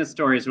kids. I mean, this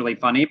story is really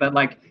funny, but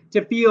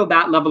to feel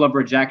that level of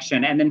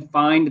rejection and then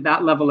find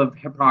that level of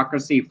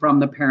hypocrisy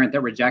from the parent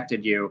that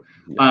rejected you.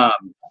 Yeah.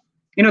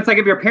 It's like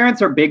if your parents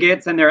are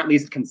bigots and they're at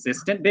least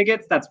consistent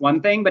bigots, that's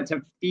one thing, but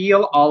to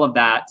feel all of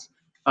that,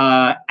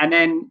 and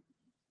then,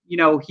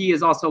 he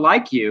is also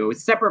like you,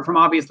 separate from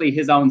obviously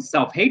his own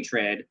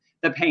self-hatred,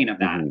 the pain of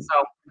that. Mm-hmm.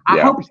 So I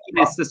hope he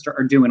and his sister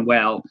are doing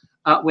well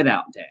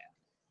without Dad.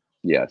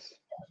 Yes.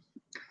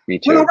 Me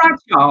too. Well, all right,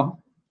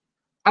 y'all.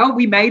 Oh,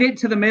 we made it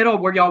to the middle.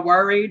 Were y'all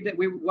worried that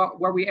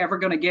were we ever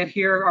going to get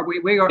here?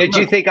 Did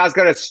you think I was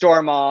going to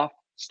storm off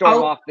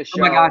the show? Oh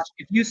my gosh.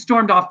 If you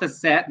stormed off the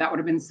set, that would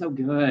have been so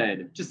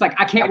good. Just I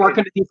can't work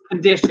under these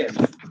conditions.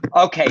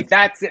 Okay,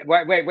 that's it.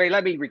 Wait,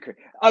 let me recreate.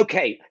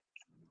 Okay.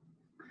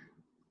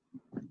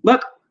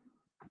 Look.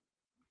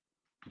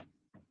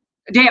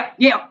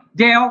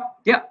 Dale.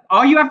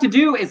 All you have to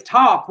do is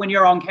talk when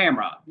you're on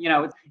camera.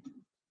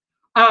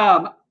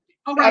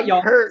 All right,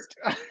 y'all. Hurt.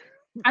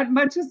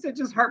 It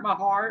just hurt my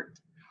heart.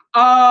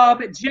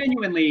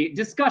 Genuinely,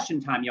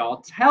 discussion time, y'all.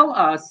 Tell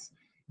us,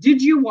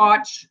 did you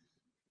watch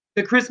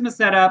the Christmas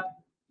setup,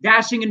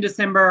 Dashing in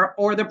December,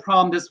 or the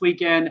prom this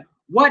weekend?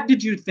 What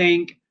did you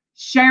think?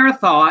 Share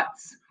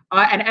thoughts.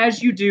 And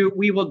as you do,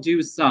 we will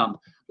do some.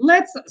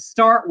 Let's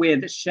start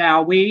with,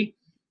 shall we?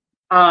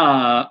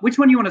 Which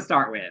one do you want to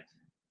start with?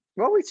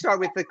 Well, we start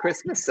with the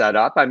Christmas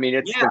setup. I mean,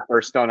 it's the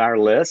first on our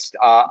list.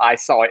 I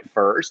saw it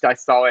first. I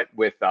saw it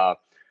with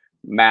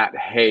Matt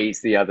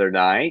Hayes the other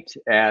night,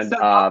 and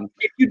So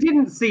if you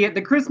didn't see it,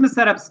 the Christmas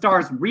Setup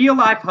stars real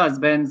life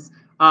husbands,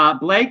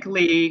 Blake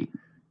Lee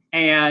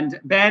and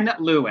Ben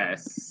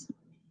Lewis.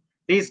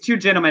 These two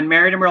gentlemen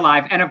married in real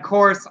life, and of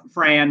course,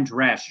 Fran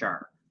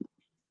Drescher.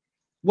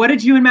 What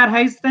did you and Matt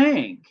Hayes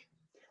think?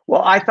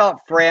 well, I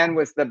thought Fran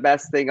was the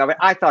best thing of it.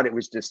 I thought it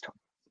was just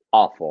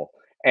awful.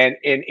 And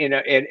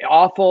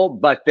awful,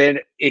 but then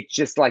it's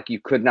just like you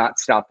could not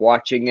stop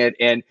watching it.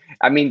 And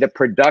I mean, the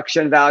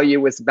production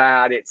value was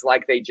bad. It's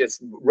like they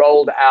just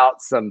rolled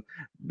out some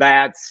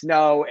bad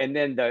snow, and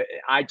then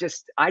I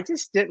just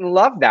didn't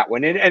love that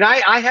one. And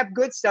I have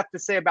good stuff to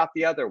say about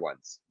the other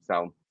ones.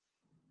 So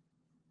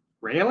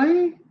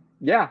Really?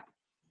 yeah.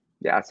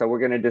 So we're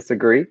gonna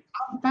disagree.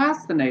 I'm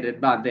fascinated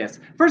by this.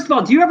 First of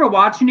all, do you ever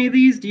watch any of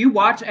these? Do you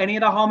watch any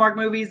of the Hallmark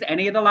movies,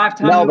 any of the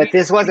Lifetime No, movies? but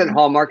this wasn't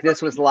Hallmark.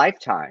 This was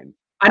Lifetime.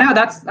 I know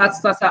that's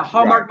that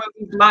Hallmark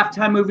movies,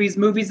 Lifetime movies,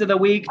 movies of the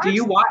week. Do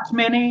you watch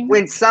many?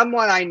 When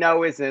someone I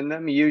know is in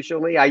them,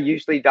 I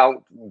usually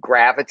don't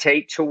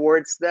gravitate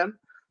towards them.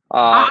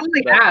 I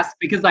only ask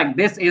because like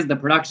this is the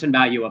production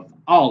value of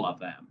all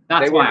of them.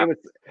 That's why.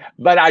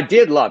 But I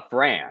did love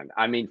Fran.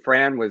 I mean,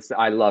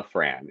 I love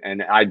Fran,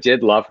 and I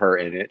did love her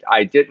in it.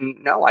 I did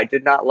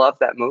not love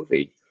that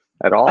movie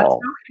at all. That's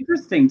so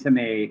interesting to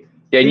me.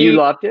 And you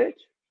loved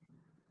it?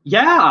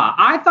 Yeah,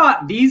 I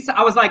thought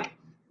I was like,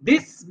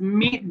 this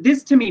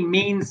to me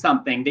means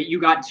something that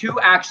you got two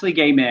actually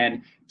gay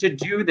men to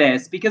do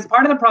this, because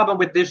part of the problem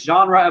with this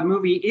genre of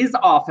movie is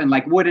often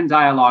like wooden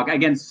dialogue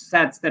against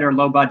sets that are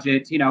low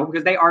budget,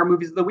 because they are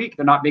movies of the week.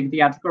 They're not big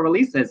theatrical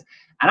releases.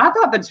 And I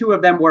thought the two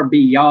of them were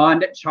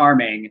beyond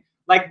charming.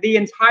 Like the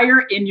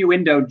entire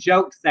innuendo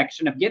joke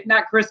section of getting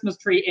that Christmas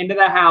tree into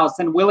the house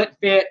and will it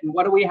fit and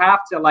what do we have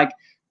to, like,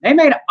 they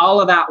made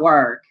all of that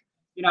work,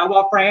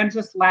 while Fran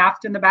just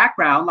laughed in the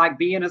background, like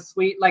being a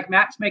sweet, like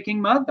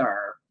matchmaking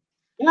mother.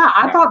 Yeah,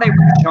 I thought they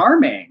were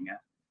charming.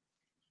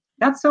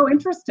 That's so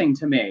interesting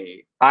to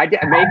me. Maybe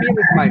it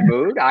was my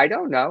mood. I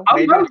don't know. Oh,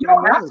 maybe no, you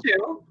don't have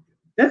to.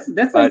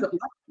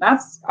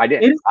 I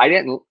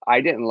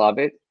didn't love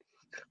it.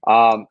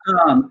 Hold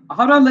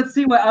on, let's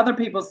see what other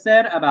people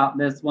said about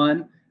this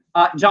one.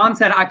 John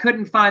said, I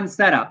couldn't find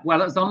setup.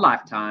 Well, it was on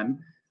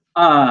Lifetime.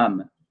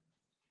 And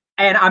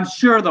I'm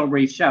sure they'll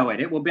re-show it.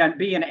 It will be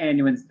an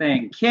Annuins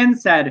thing. Ken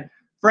said,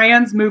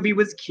 Fran's movie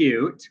was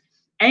cute.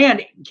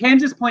 And Ken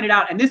just pointed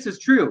out, and this is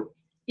true,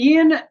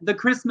 in the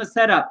Christmas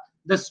Setup,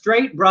 the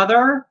straight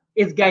brother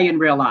is gay in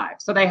real life.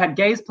 So they had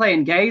gays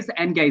playing gays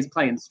and gays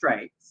playing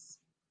straights.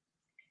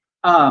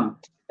 And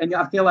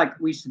I feel like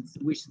we should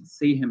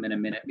see him in a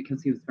minute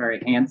because he was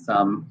very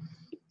handsome.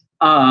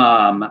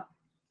 Let's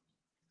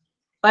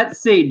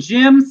see.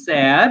 Jim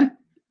said,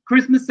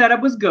 Christmas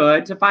Setup was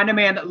good. To find a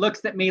man that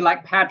looks at me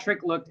like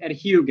Patrick looked at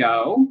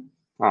Hugo.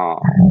 Oh.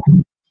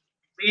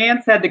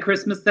 Leanne said the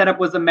Christmas Setup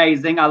was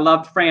amazing. I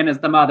loved Fran as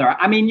the mother.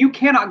 I mean, you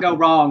cannot go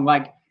wrong.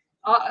 Like,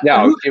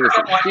 no, she was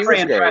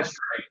Fran Drescher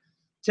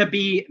to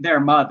be their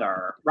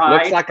mother, right?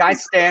 Looks like I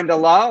stand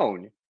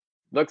alone.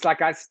 I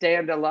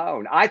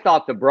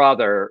thought the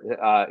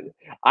brother,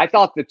 I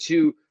thought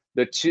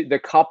the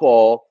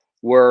couple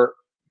were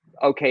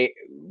okay.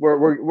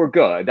 We're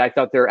good. I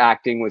thought their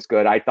acting was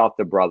good. I thought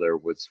the brother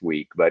was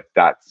weak, but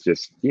that's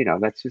just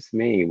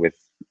me with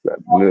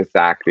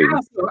acting. I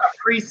also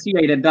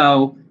appreciated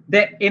though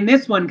that in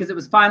this one, because it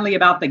was finally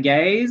about the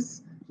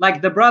gays,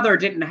 like the brother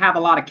didn't have a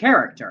lot of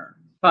character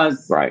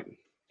because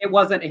it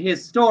wasn't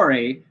his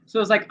story. So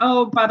it was like,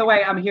 oh, by the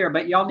way, I'm here,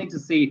 but y'all need to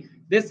see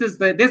this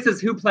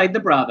is who played the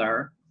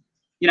brother,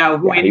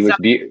 who ends up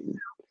the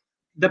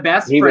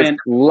best friend. He was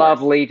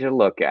lovely to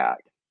look at.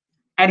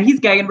 And he's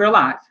gay in real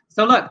life.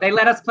 So look, they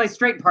let us play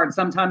straight parts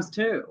sometimes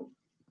too.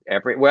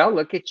 Well,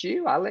 look at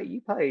you. I let you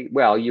play.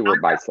 Well, you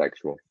were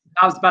bisexual.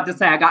 I was about to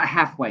say I got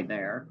halfway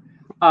there.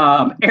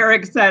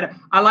 Eric said,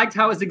 I liked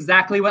how it's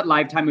exactly what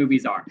Lifetime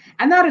movies are.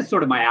 And that is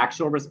sort of my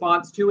actual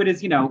response to it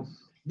is,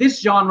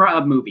 this genre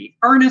of movie,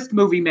 earnest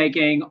movie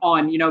making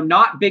on,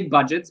 not big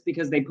budgets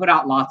because they put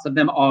out lots of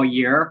them all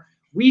year.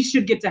 We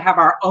should get to have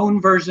our own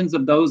versions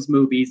of those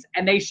movies,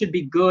 and they should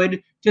be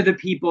good to the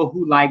people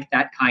who like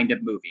that kind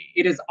of movie.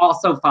 It is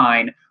also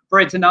fine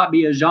for it to not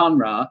be a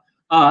genre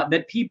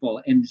that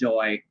people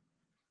enjoy.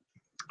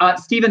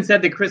 Steven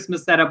said the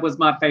Christmas Setup was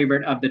my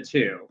favorite of the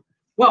two.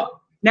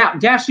 Well, now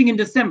Dashing in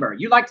December,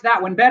 you liked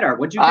that one better.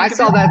 What'd you think? I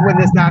saw that one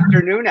this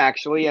afternoon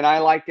actually, and I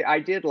liked it. I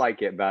did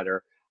like it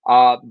better.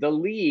 The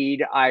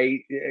lead,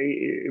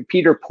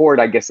 Peter Port,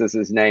 I guess is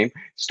his name,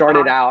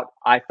 started out,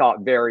 I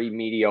thought, very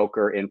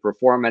mediocre in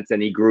performance,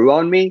 and he grew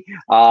on me.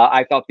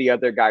 I thought the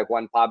other guy,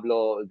 Juan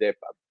Pablo de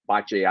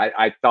Pache,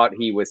 I thought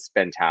he was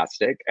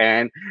fantastic.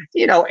 And,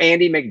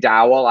 Andie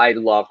MacDowell, I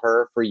love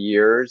her for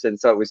years, and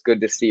so it was good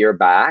to see her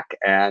back.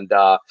 And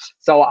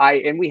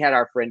and we had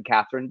our friend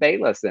Catherine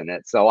Bayless in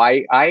it, so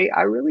I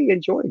really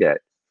enjoyed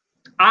it.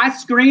 I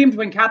screamed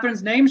when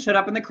Catherine's name showed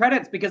up in the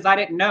credits because I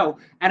didn't know.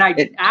 And I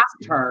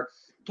asked her,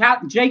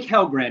 Jake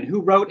Helgren, who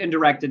wrote and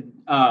directed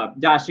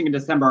Dashing in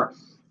December,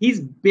 he's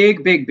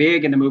big, big,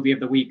 big in the movie of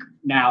the week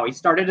now. He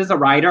started as a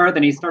writer,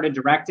 then he started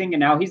directing, and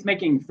now he's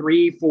making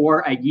 3, 4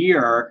 a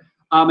year.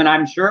 And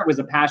I'm sure it was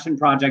a passion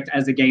project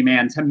as a gay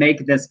man to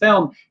make this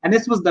film. And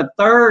this was the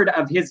third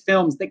of his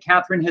films that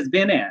Catherine has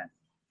been in.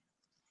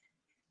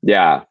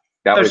 Yeah,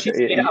 so she's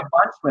made a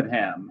bunch with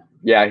him.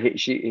 Yeah,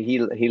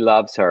 he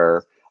loves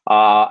her.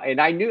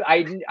 And I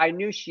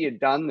knew she had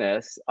done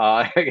this.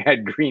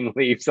 Had green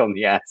leaves on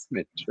the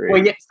aspen tree.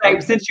 Well, yeah, so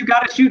since you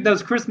got to shoot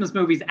those Christmas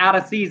movies out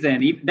of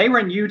season, they were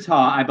in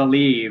Utah, I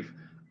believe.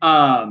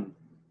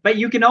 But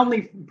you can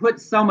only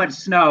put so much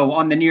snow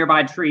on the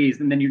nearby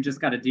trees, and then you just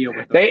got to deal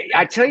with it.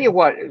 I tell you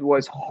what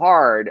was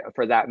hard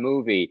for that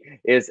movie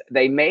is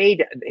they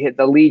made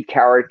the lead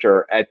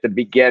character at the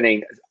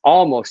beginning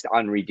almost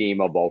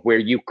unredeemable, where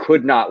you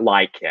could not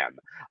like him.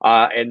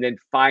 And then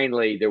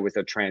finally there was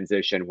a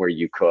transition where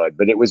you could,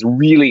 but it was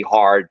really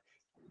hard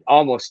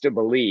almost to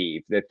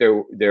believe that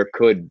there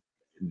could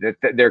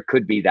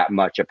be that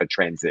much of a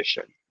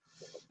transition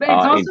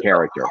in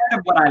character. Part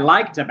of what I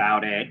liked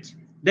about it,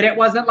 that it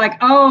wasn't like,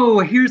 oh,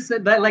 here's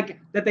that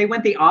they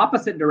went the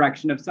opposite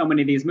direction of so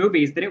many of these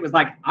movies, that it was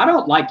like, I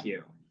don't like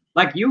you.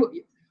 Like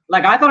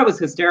I thought it was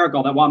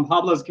hysterical that Juan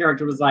Pablo's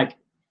character was like,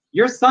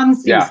 your son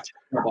seems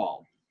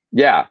terrible.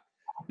 Yeah.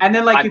 And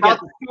then you get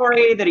the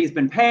story that he's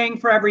been paying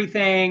for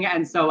everything.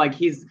 And so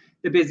he's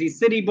the busy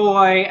city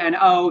boy, and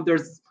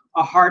there's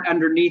a heart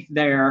underneath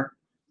there.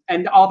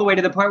 And all the way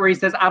to the point where he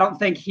says, I don't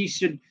think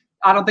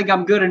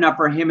I'm good enough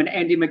for him. And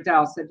Andie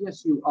MacDowell said,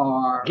 yes, you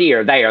are.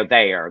 Here, there.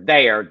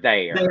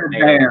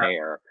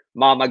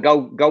 Mama,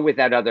 go with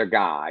that other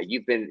guy.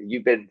 You've been,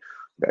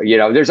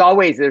 there's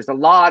a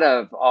lot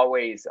of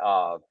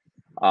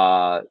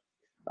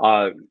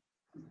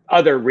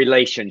other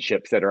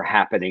relationships that are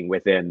happening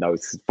within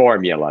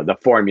the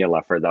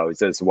formula for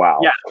those as well.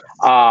 Yeah.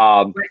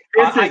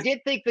 I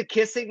did think the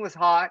kissing was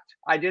hot.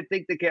 I did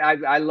think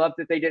I love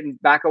that they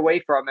didn't back away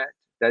from it.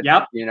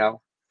 Yep.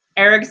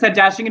 Eric said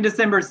Dashing in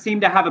December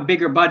seemed to have a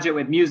bigger budget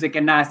with music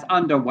and nice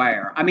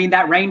underwear. I mean,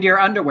 that reindeer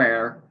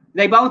underwear,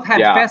 they both had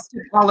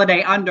festive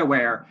holiday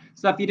underwear.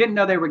 So if you didn't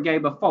know they were gay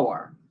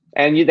before.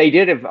 And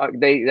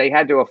they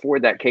had to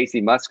afford that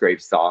Casey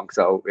Musgraves song.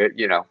 So,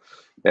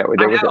 there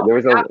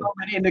was a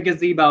moment in the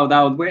gazebo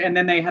though, and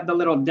then they had the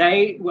little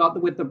date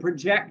with the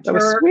projector. That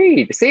was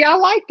sweet. See, I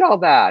liked all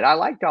that.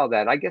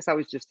 I guess I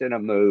was just in a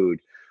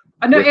mood.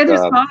 No, it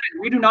is fine.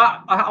 We do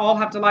not all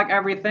have to like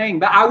everything,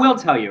 but I will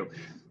tell you,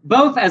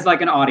 both as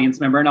an audience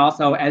member and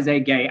also as a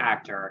gay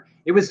actor,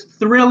 it was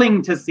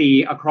thrilling to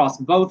see across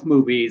both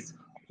movies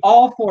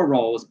all 4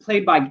 roles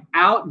played by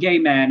out gay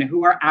men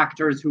who are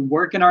actors who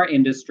work in our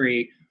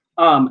industry.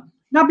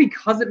 Not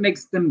because it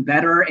makes them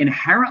better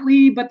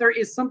inherently, but there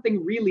is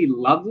something really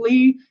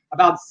lovely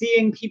about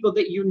seeing people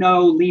that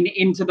lean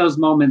into those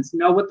moments,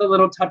 know what the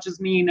little touches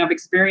mean, have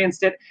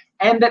experienced it,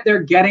 and that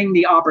they're getting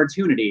the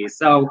opportunity.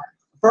 So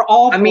for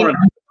all 4 of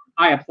them,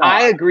 I applaud.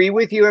 I agree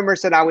with you,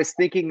 Emerson. I was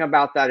thinking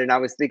about that, and I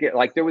was thinking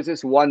there was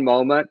this one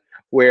moment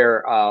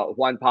where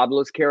Juan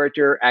Pablo's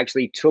character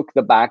actually took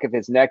the back of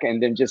his neck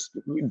and then just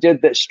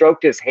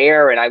stroked his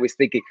hair. And I was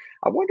thinking,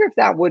 I wonder if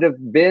that would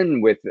have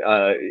been with,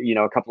 a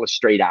couple of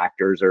straight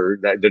actors, or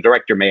the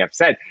director may have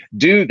said,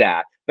 do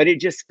that. But it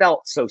just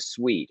felt so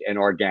sweet and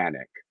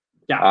organic.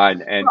 Yeah.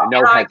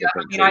 No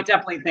hesitancy. I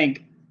definitely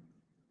think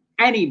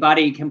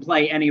anybody can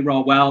play any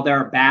role well. There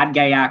are bad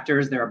gay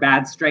actors. There are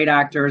bad straight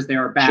actors.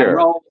 There are bad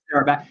roles. There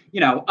are bad,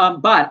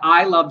 but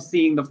I love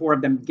seeing the 4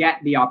 of them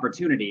get the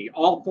opportunity.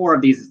 All 4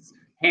 of these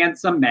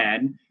handsome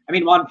men. I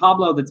mean, Juan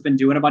Pablo, that's been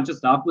doing a bunch of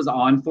stuff, was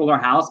on Fuller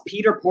House.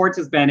 Peter Ports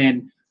has been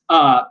in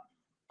a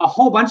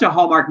whole bunch of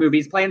Hallmark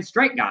movies playing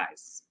straight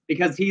guys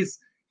because he's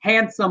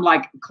handsome,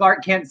 like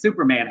Clark Kent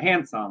Superman,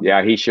 handsome.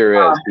 Yeah, he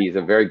sure is. He's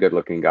a very good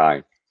looking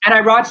guy. And I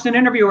watched an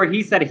interview where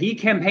he said he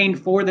campaigned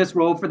for this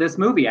role for this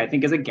movie. I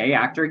think as a gay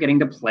actor, getting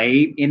to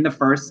play in the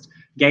first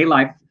gay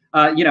life,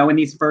 in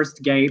these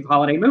first gay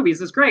holiday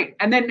movies is great.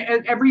 And then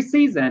every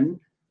season,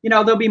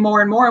 there'll be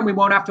more and more, and we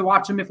won't have to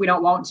watch them if we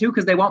don't want to,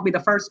 because they won't be the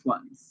first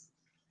ones.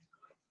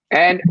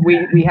 And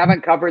we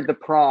haven't covered the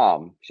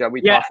prom. Shall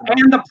we? Yeah,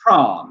 and the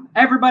prom.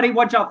 Everybody,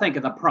 what y'all think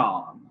of the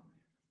prom?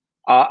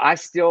 I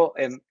still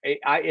am.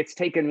 It's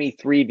taken me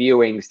 3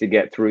 viewings to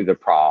get through the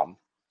prom,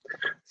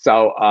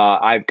 so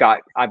I've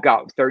got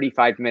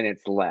 35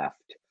 minutes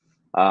left.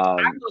 I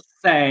will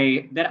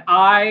say that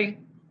I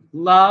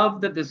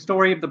love that the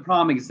story of the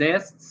prom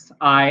exists.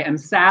 I am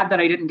sad that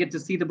I didn't get to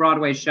see the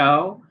Broadway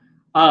show.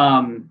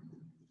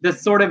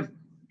 There's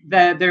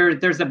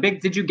a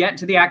big, did you get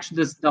to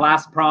the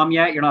last prom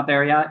yet? You're not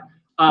there yet?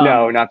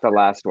 No, not the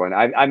last one.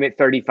 I'm at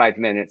 35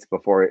 minutes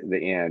before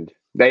the end.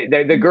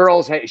 The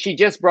girls, she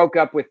just broke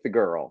up with the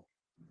girl.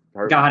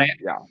 Got it.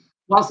 Yeah.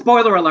 Well,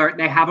 spoiler alert,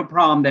 they have a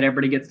prom that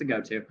everybody gets to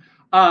go to.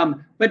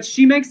 But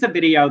she makes a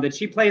video that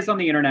she plays on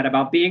the internet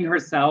about being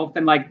herself,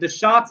 and the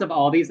shots of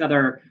all these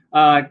other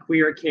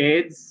queer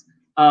kids,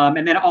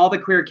 and then all the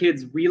queer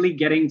kids really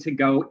getting to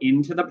go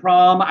into the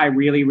prom. I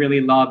really, really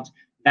loved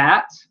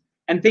that.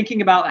 And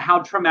thinking about how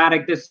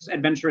traumatic this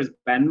adventure has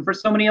been for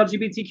so many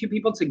LGBTQ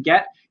people to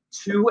get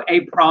to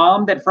a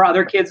prom that for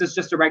other kids is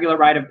just a regular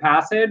rite of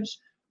passage.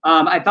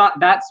 I thought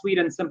that sweet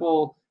and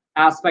simple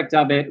aspect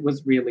of it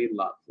was really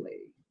lovely.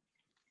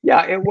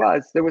 Yeah, it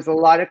was. There was a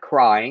lot of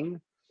crying.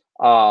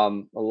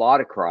 With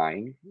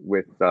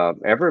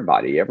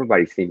everybody.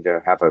 Everybody seemed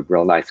to have a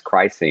real nice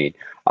cry scene.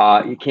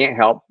 You can't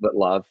help but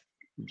love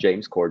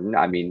James Corden.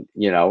 I mean,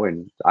 you know,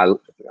 and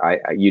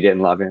you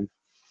didn't love him.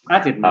 I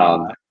did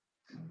not.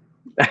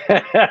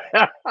 I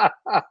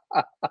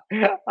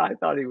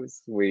thought he was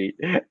sweet,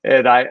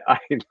 and I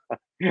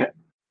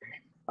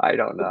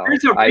don't know.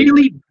 There's a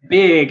really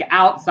big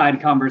outside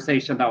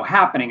conversation though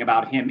happening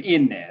about him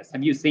in this.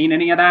 Have you seen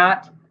any of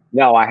that?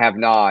 No, I have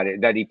not.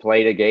 That he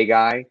played a gay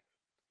guy.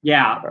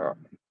 Yeah,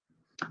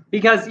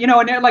 because you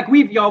know, and like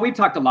we've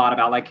talked a lot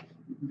about like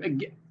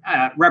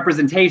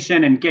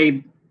representation and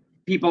gay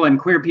people and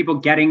queer people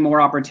getting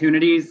more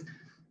opportunities.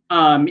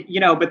 You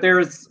know, but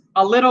there's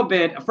a little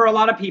bit for a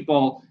lot of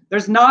people.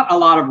 There's not a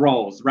lot of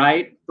roles,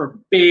 right, for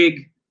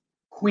big,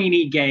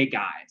 queenie gay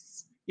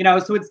guys. You know,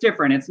 so it's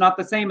different. It's not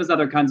the same as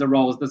other kinds of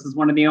roles. This is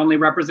one of the only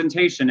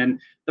representation,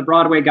 and the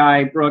Broadway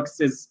guy Brooks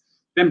has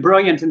been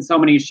brilliant in so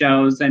many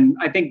shows, and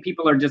I think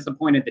people are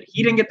disappointed that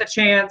he didn't get the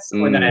chance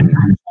or that an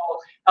actual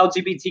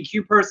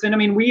LGBTQ person. I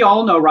mean, we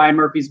all know Ryan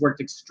Murphy's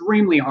worked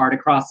extremely hard in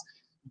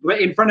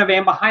front of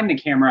and behind the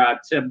camera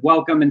to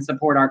welcome and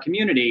support our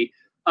community.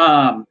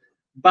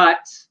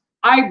 But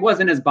I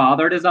wasn't as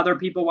bothered as other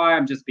people. Why?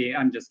 I'm just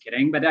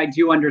kidding. But I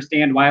do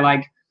understand why,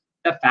 like,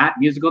 the fat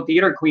musical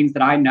theater queens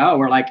that I know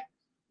are like,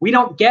 we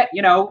don't get,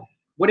 you know,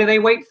 what do they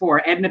wait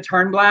for? Edna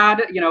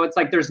Turnblad? You know, it's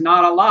like there's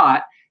not a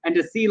lot. And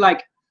to see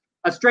like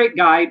a straight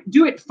guy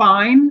do it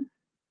fine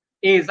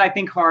is, I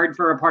think, hard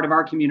for a part of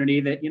our community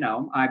that, you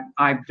know,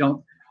 I'm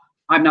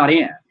not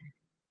in.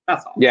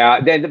 That's all.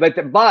 Yeah.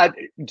 But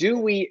do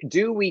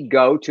we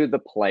go to the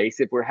place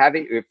if we're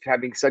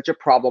having such a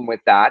problem with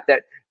that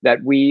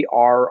we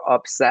are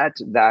upset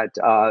that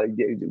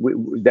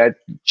that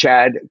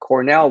Chad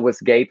Cornell was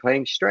gay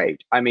playing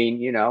straight? I mean,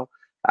 you know,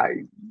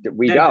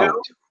 we don't.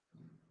 Who?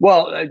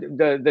 Well,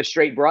 the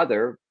straight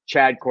brother,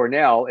 Chad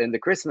Cornell, in the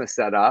Christmas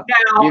setup.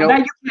 Now, you know,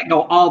 you can't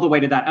go all the way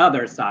to that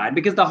other side,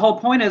 because the whole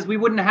point is we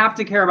wouldn't have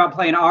to care about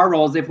playing our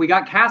roles if we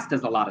got cast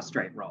as a lot of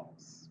straight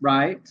roles,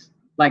 right?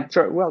 Like,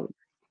 sure, well,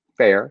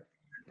 fair.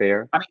 I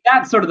mean,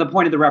 that's sort of the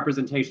point of the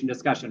representation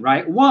discussion,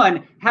 right?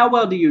 One, how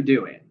well do you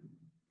do it?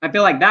 I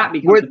feel like that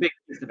becomes the big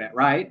piece of it,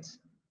 right?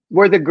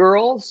 Were the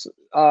girls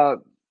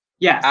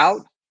yes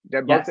out?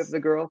 Both of the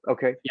girls?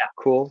 Okay. Yeah.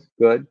 Cool.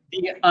 Good.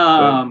 Good.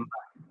 And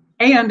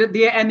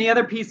the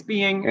other piece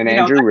being, and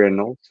Andrew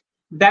Reynolds,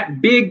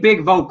 that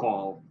big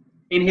vocal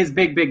in his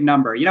big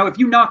number. You know, if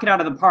you knock it out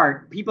of the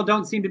park, people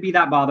don't seem to be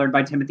that bothered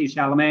by Timothée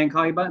Chalamet and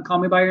Call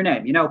Me by Your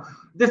Name. You know,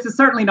 this is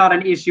certainly not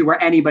an issue where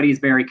anybody's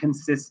very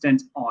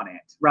consistent on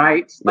it,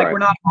 right? Like, we're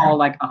not all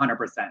like 100%.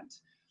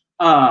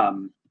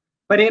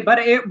 But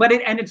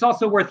it's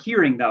also worth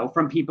hearing though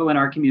from people in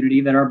our community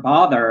that are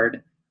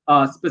bothered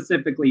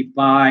specifically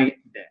by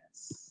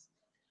this.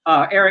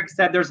 Eric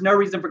said there's no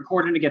reason for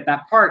Corden to get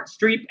that part.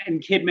 Streep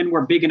and Kidman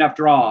were big enough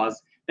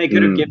draws. They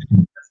could have given him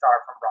the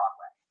star from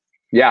Broadway.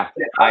 Yeah,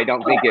 I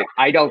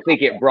don't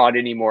think it brought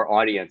any more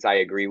audience. I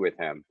agree with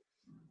him.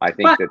 I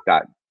think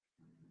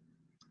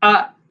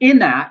in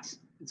that,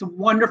 it's a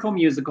wonderful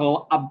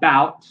musical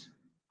about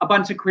a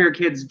bunch of queer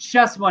kids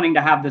just wanting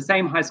to have the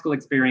same high school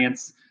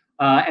experience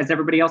as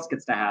everybody else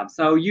gets to have.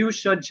 So you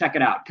should check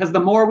it out, because the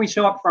more we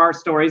show up for our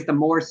stories, the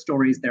more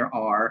stories there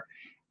are.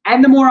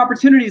 And the more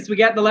opportunities we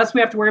get, the less we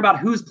have to worry about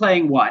who's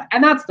playing what.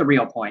 And that's the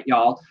real point,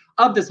 y'all,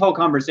 of this whole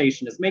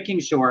conversation, is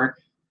making sure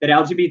that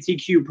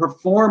LGBTQ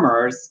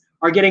performers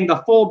are getting the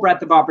full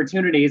breadth of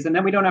opportunities. And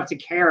then we don't have to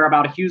care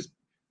about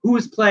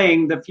who's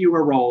playing the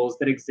fewer roles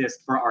that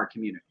exist for our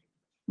community.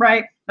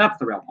 Right? That's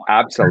the real point.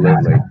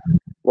 Absolutely.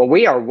 Well,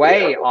 we are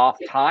way off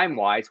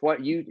time-wise.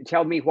 What you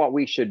tell me what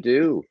we should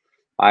do,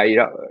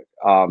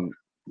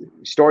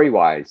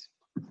 story-wise.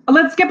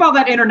 Let's skip all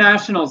that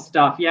international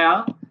stuff,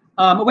 yeah?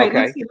 Wait,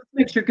 okay. Let's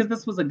make sure, because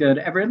this was a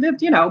good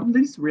you know,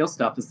 this real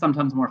stuff is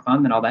sometimes more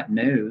fun than all that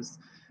news.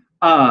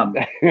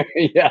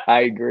 Yeah,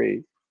 I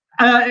agree.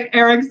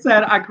 Eric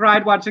said, I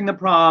cried watching the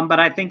prom, but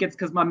I think it's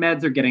because my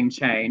meds are getting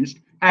changed.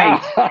 Hey.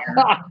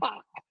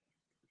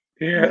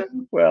 Yeah,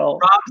 well.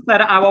 Rob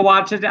said, I will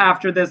watch it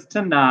after this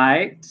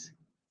tonight.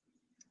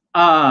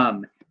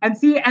 And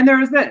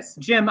there is this.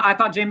 Jim, I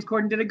thought James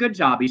Corden did a good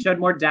job. He showed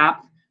more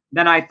depth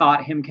than I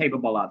thought him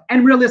capable of.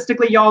 And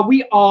realistically, y'all,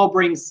 we all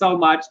bring so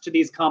much to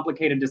these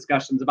complicated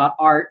discussions about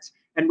art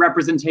and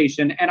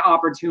representation and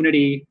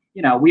opportunity.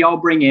 You know, we all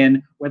bring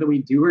in, whether we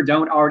do or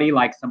don't already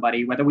like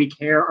somebody, whether we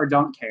care or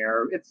don't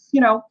care. It's,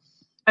 you know,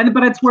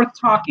 but it's worth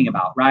talking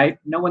about, right?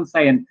 No one's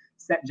saying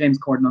set James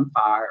Corden on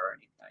fire or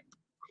anything.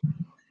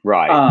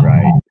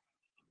 Right.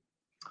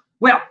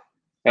 Well,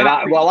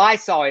 I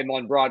saw him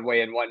on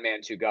Broadway in One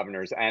Man, Two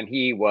Governors, and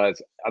he was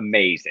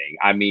amazing.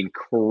 I mean,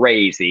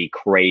 crazy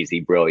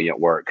brilliant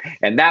work.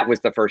 And that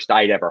was the first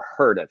I'd ever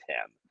heard of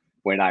him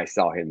when I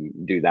saw him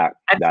do that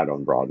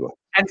on Broadway.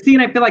 And see,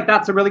 and I feel like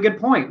that's a really good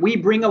point. We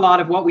bring a lot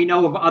of what we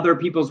know of other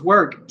people's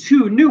work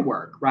to new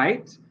work,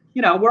 right?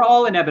 You know, we're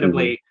all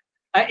inevitably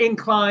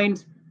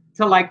inclined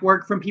to like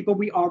work from people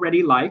we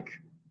already like.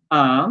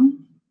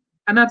 And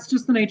that's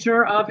just the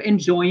nature of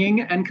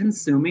enjoying and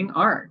consuming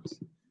art.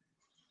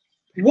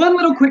 One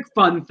little quick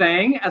fun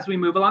thing as we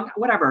move along,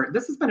 whatever.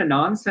 This has been a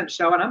nonsense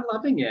show and I'm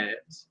loving it.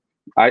 It's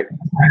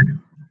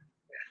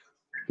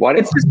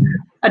just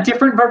a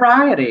different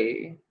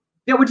variety.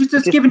 Yeah, we're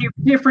just giving you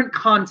different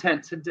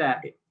content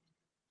today.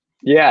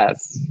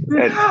 Yes.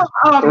 Did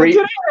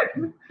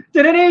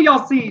any of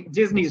y'all see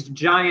Disney's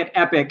giant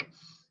epic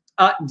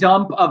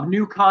dump of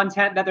new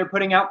content that they're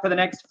putting out for the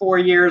next 4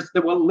 years?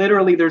 That will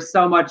literally, there's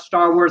so much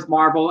Star Wars,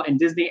 Marvel, and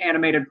Disney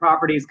animated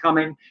properties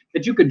coming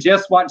that you could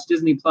just watch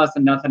Disney Plus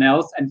and nothing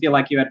else and feel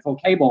like you had full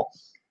cable.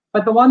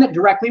 But the one that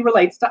directly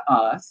relates to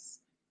us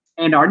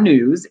and our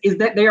news is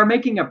that they are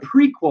making a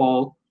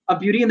prequel of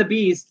Beauty and the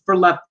Beast for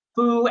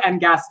LeFou and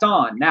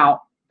Gaston.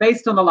 Now,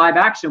 based on the live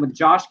action with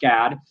Josh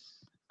Gad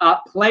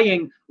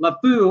playing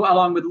LeFou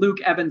along with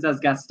Luke Evans as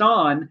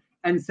Gaston,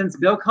 and since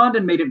Bill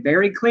Condon made it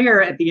very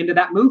clear at the end of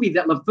that movie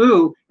that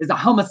LeFou is a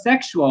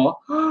homosexual,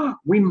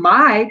 we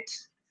might,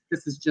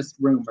 this is just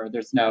rumor,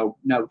 there's no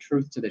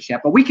truth to this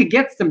yet, but we could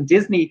get some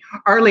Disney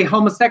early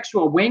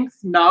homosexual winks,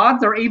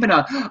 nods, or even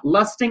a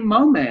lusting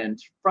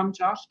moment from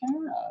Josh Gad.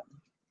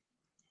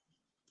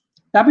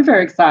 That'd be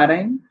very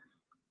exciting.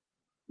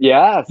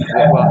 Yes,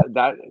 well,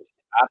 that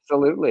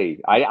absolutely.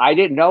 I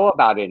didn't know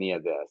about any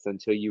of this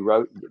until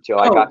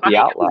I got the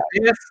outline.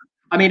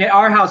 I mean, at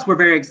our house, we're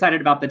very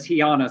excited about the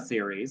Tiana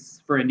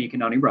series for Anika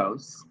Noni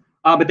Rose.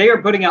 But they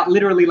are putting out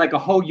literally like a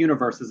whole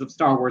universes of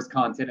Star Wars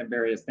content and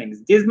various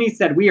things. Disney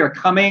said we are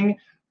coming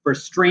for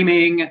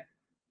streaming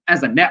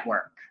as a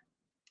network.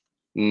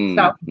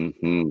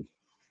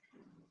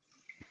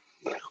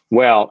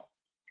 Well,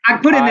 I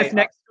put in this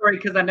next story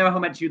because I know how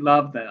much you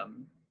love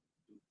them.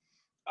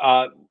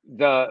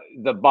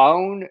 The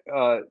bone,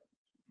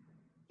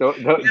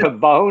 the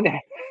bone.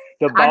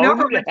 I know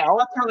how much you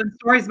love telling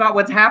stories about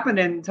what's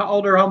happening to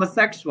older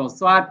homosexuals,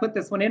 so I put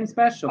this one in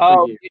special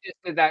for you. You just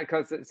did that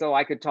so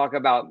I could talk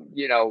about,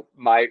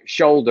 my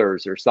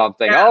shoulders or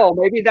something. Yeah. Oh,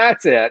 maybe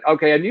that's it.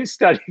 Okay, a new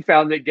study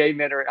found that gay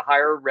men are at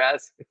higher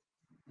risk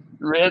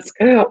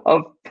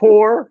of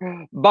poor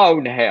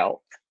bone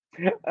health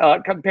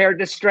compared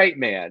to straight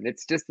men.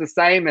 It's just the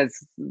same as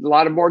a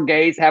lot of more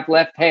gays have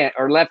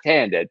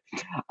left-handed,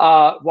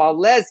 while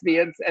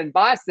lesbians and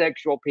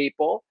bisexual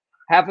people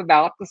have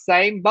about the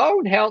same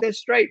bone health as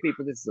straight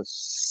people. This is a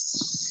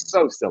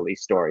so silly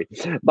story,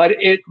 but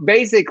it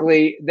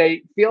basically,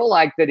 they feel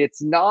like that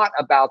it's not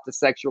about the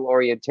sexual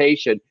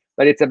orientation,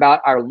 but it's about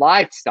our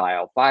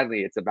lifestyle.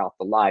 Finally, it's about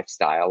the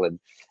lifestyle,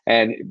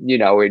 and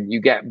you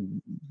get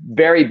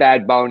very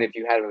bad bone if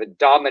you have a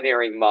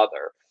domineering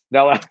mother.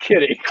 No, I'm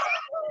kidding.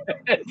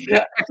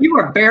 If you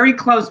were very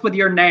close with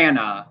your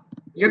nana,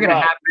 you're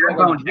gonna have your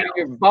bone health.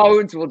 Your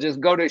bones will just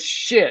go to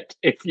shit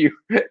if you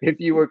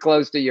were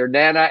close to your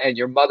nana and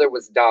your mother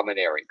was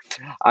domineering.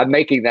 I'm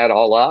making that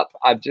all up.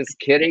 I'm just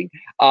kidding.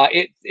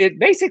 It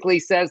basically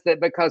says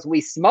that because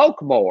we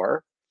smoke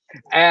more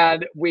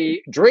and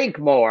we drink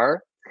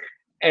more,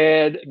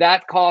 and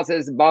that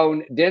causes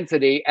bone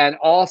density, and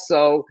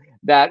also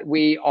that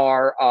we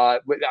are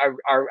with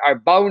our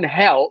bone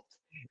health.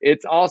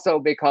 It's also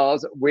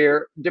because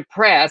we're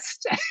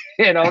depressed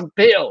and on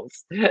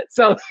pills.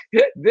 So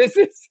this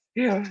is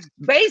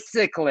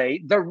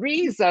basically the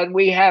reason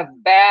we have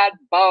bad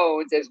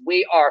bones is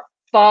we are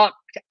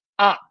fucked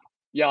up,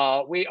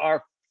 y'all. We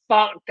are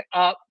fucked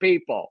up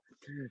people.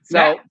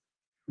 So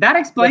that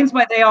explains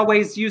why they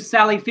always use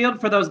Sally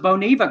Field for those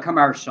Boniva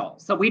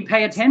commercials. So we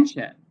pay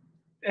attention.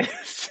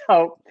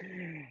 So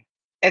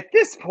at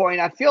this point,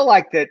 I feel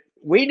like that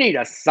we need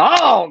a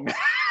song.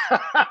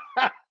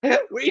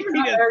 We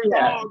need a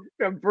song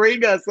to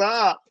bring us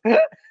up.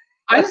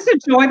 I just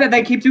enjoy that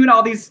they keep doing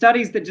all these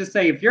studies that just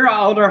say if you're an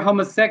older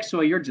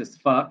homosexual, you're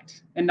just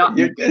fucked and not.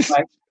 It's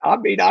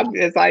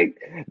like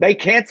they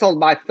canceled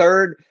my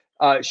third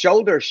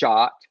shoulder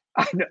shot.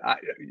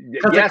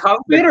 Because of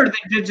COVID, or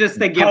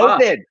they give up?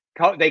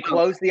 They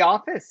closed the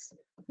office.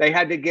 They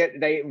had to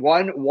get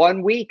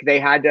one week. They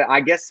had to.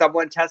 I guess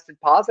someone tested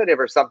positive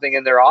or something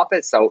in their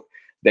office, so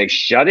they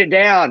shut it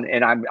down,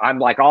 and I'm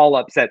like all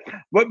upset.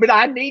 But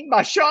I need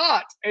my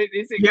shot.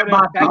 Is it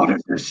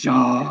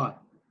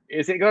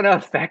going to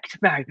affect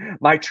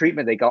my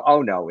treatment? They go,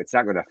 oh no, it's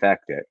not going to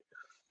affect it.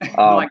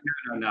 Like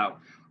no.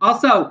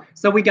 Also,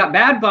 so we got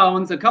bad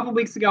bones. A couple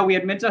weeks ago, we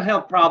had mental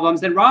health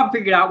problems, and Rob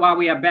figured out why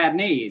we have bad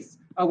knees.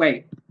 Oh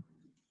wait,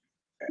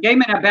 gay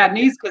men have bad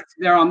knees because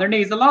they're on their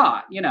knees a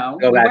lot. No,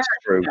 that's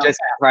true.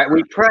 Just right.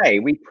 We pray.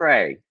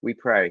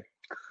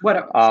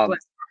 What bless our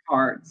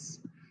hearts.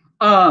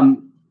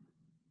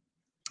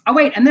 Oh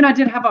wait, and then I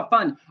did have a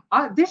fun.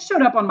 This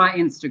showed up on my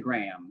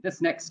Instagram. This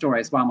next story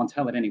is why I'm gonna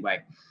tell it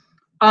anyway.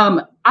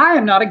 I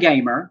am not a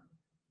gamer,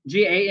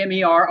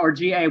 Gamer or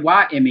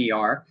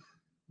Gaymer,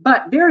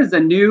 but there is a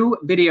new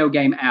video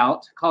game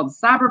out called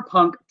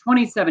Cyberpunk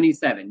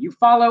 2077. You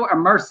follow a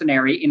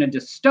mercenary in a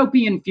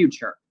dystopian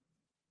future.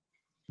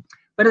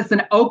 but it's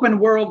an open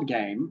world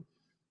game.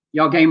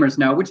 Y'all gamers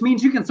know, which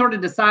means you can sort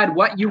of decide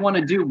what you want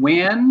to do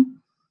when,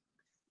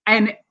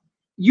 and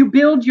you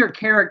build your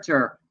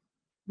character.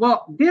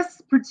 Well,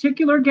 this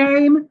particular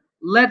game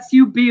lets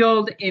you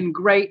build in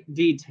great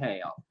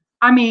detail.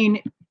 I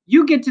mean,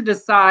 you get to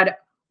decide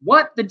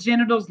what the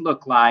genitals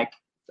look like,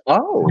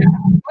 what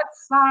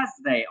size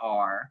they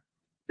are,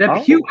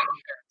 the pubic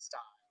hairstyle.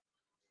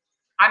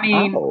 I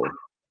mean,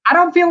 I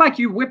don't feel like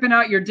you're whipping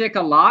out your dick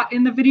a lot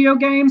in the video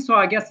game, so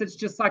I guess it's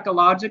just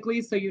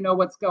psychologically so you know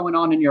what's going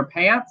on in your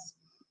pants.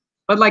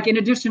 But like, in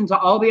addition to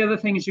all the other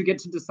things you get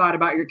to decide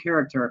about your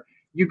character,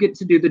 you get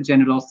to do the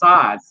genital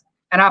size.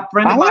 And I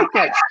like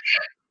that.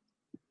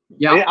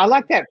 Yeah, I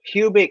like that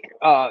pubic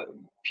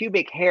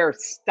hair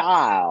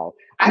style.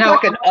 I'd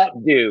like an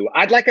updo.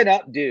 I'd like an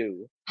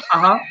updo.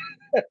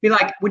 Be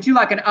like, would you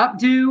like an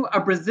updo,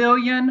 a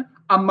Brazilian,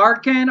 a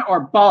Merkin,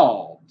 or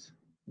bald?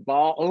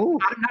 Bald. Ooh.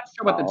 I'm not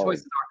sure what the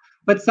choices are.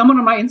 But someone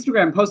on my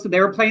Instagram posted they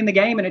were playing the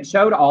game and it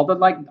showed all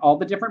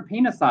the different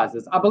penis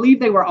sizes. I believe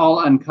they were all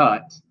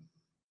uncut,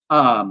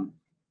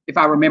 if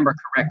I remember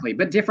correctly,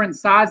 but different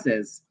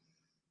sizes.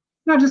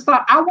 And I just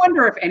thought, I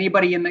wonder if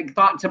anybody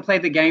thought to play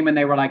the game and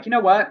they were like, you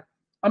know what?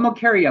 I'm gonna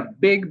carry a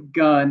big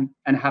gun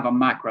and have a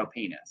micro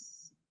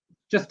penis,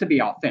 just to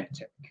be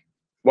authentic.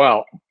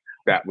 Well,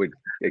 that would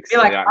be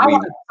like, I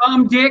want a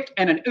thumb dick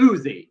and an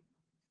Uzi.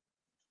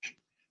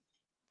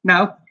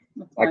 No,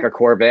 like a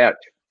Corvette.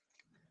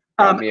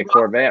 Me a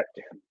Corvette.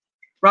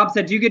 Rob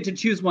said you get to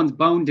choose one's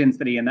bone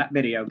density in that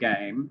video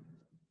game.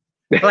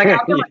 Like,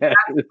 I feel like that's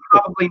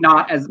probably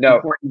not as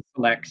important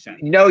selection.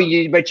 No,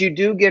 but you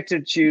do get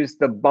to choose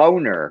the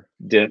boner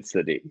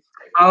density.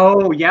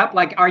 Oh, yep.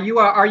 Like, are you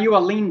a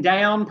lean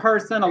down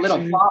person, a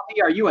little floppy?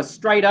 Are you a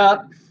straight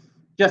up,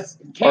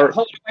 just can't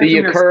hold? Do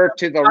you curve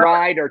to the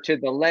right or to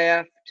the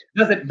left?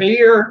 Does it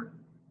veer?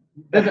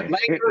 Does it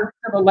linger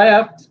to the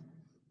left?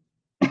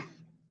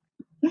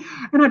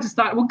 And I just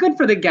thought, well, good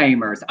for the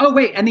gamers. Oh,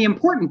 wait. And the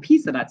important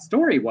piece of that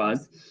story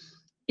was,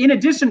 in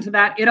addition to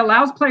that, it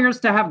allows players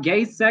to have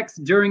gay sex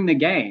during the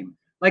game.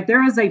 Like,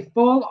 there is a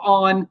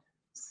full-on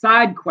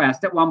side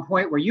quest at one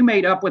point where you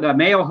made up with a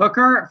male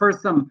hooker for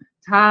some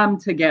time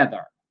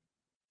together.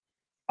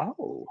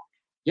 Oh.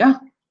 Yeah.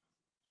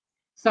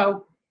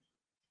 So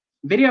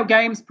video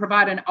games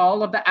providing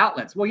all of the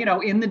outlets. Well, you know,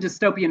 in the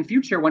dystopian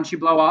future, once you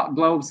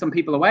blow some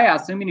people away, I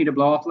assume you need to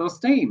blow off a little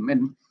steam.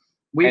 And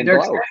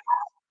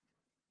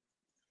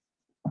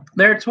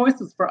there are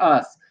choices for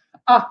us.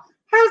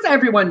 How's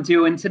everyone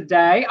doing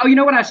today? Oh, you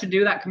know what I should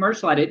do? That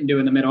commercial I didn't do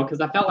in the middle because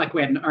I felt like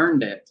we hadn't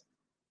earned it.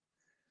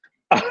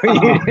 Oh,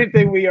 you didn't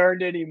think we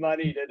earned any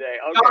money today?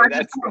 Okay, no, I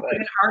just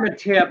didn't earn a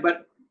tip,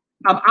 but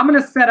I'm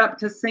going to set up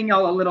to sing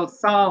y'all a little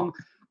song.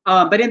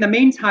 But in the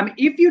meantime,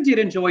 if you did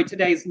enjoy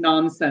today's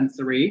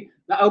non-sensory,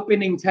 the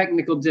opening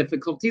technical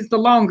difficulties, the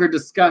longer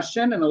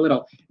discussion, and a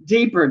little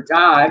deeper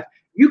dive,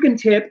 you can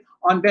tip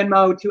on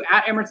Venmo to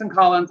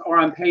 @EmersonCollins or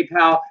on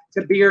PayPal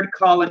to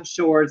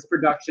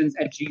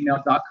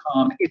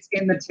beardcollinshoresproductions@gmail.com. It's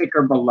in the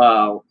ticker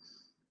below.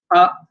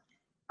 I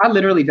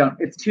literally don't.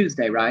 It's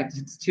Tuesday, right?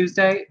 It's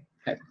Tuesday?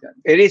 Okay, good.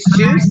 It is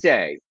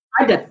Tuesday.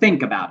 I had to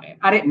think about it.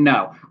 I didn't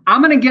know.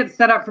 I'm going to get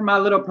set up for my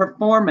little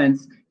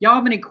performance. Y'all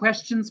have any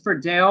questions for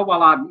Dale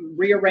while I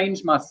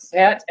rearrange my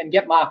set and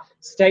get my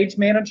stage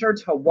manager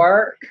to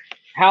work?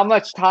 How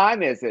much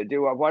time is it?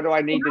 What do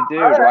I need to do?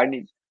 Do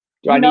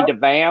I need to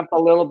vamp a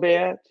little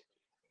bit?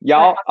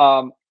 Y'all,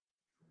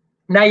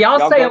 now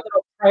y'all say a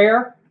little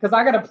prayer because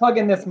I got to plug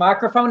in this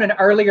microphone, and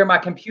earlier my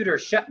computer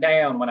shut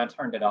down when I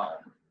turned it on.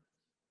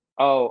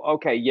 Oh,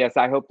 okay. Yes,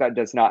 I hope that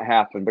does not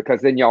happen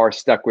because then y'all are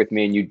stuck with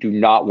me and you do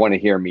not want to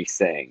hear me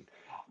sing.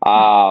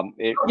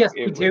 Yes,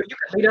 we do. You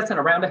can lead us in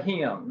a round of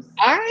hymns.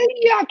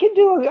 I can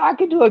do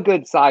a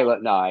good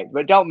silent night,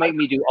 but don't make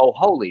me do Oh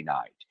Holy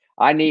Night.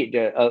 I need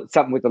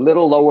something with a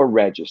little lower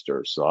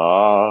register.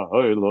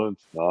 Silent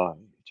night.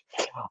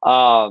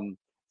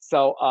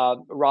 So,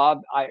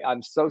 Rob,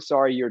 I'm so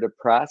sorry you're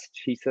depressed.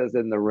 He says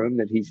in the room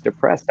that he's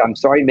depressed. I'm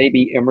sorry.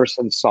 Maybe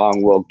Emerson's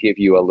song will give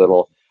you a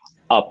little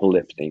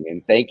uplifting.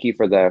 And thank you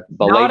for the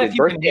belated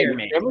birthday. Can hear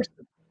me.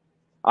 Emerson.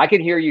 I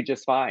can hear you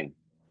just fine.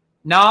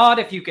 Not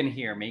if you can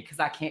hear me, because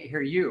I can't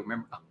hear you.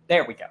 Remember? Oh,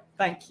 there we go.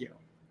 Thank you.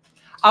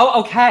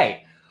 Oh,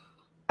 okay.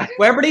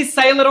 Well, everybody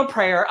say a little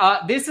prayer.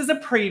 This is a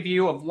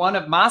preview of one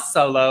of my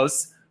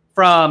solos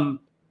from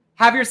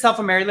Have Yourself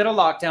a Merry Little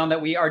Lockdown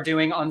that we are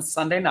doing on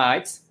Sunday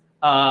nights.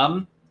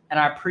 And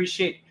I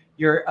appreciate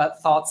your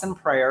thoughts and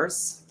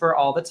prayers for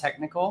all the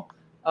technical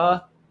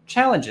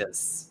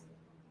challenges.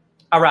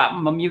 All right,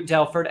 I'm going to mute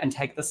Delford and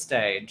take the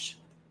stage.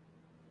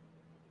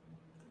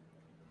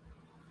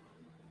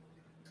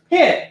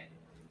 Hit.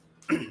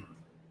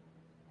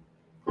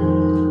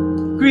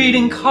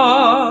 Greeting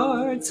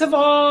cards have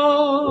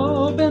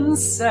all been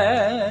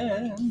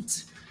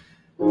sent.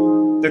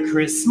 The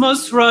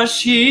Christmas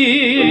rush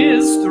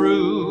is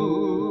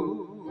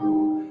through,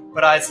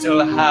 but I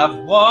still have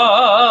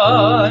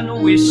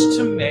one wish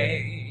to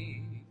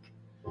make,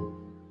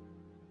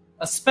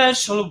 a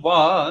special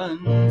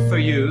one for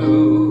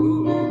you.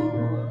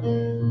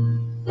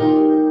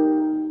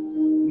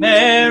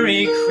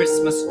 Merry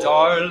Christmas,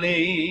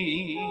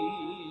 darling.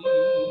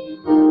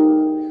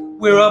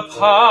 We're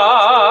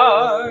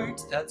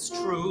apart, that's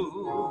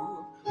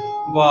true,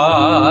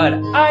 but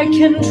I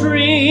can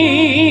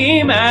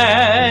dream,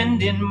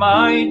 and in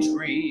my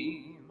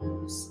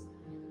dreams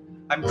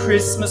I'm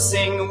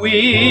Christmasing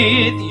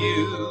with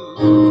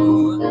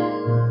you.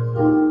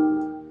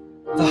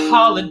 The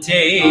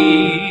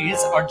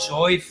holidays are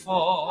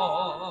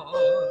joyful.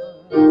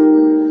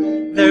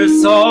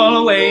 There's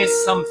always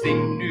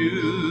something new,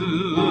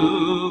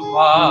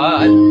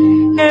 but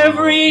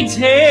every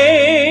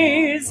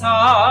day's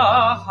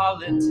a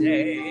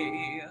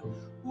holiday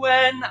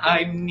when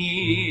I'm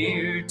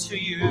near to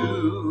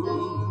you.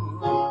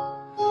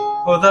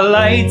 Oh, the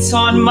lights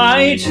on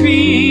my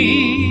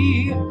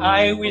tree,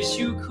 I wish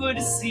you could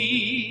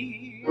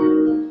see.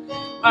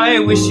 I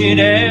wish it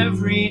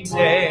every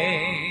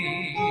day.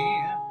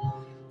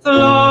 The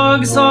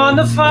logs on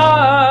the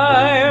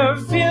fire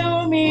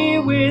fill me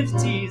with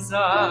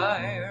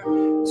desire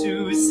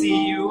to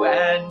see you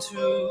and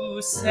to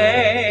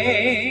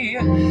say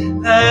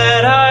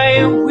that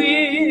I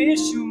wish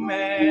you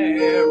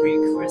Merry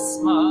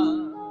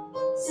Christmas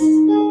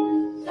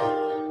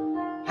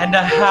and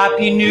a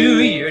Happy New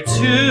Year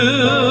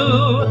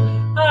too.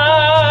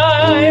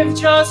 I've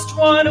just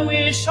one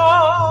wish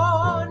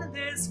on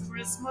this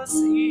Christmas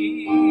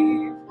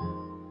Eve.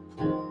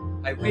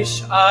 I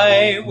wish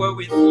I were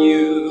with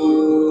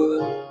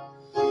you.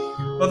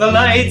 Oh, the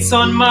lights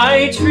on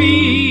my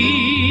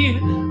tree,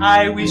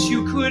 I wish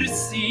you could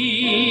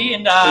see,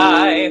 and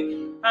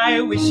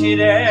I wish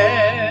it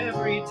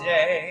every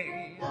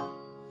day.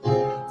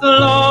 The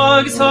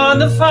logs on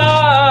the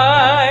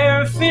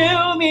fire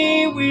fill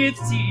me with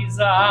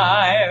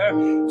desire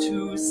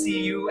to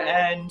see you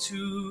and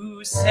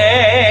to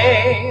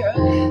say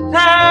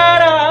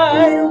that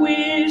I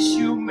wish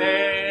you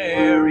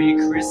Merry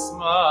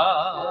Christmas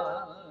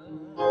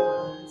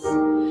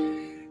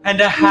and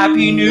a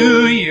Happy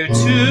New Year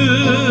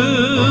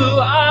too.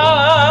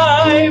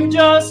 I've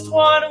just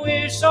one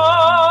wish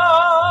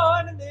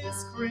on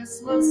this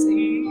Christmas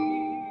Eve.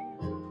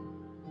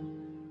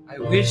 I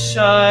wish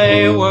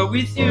I were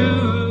with you.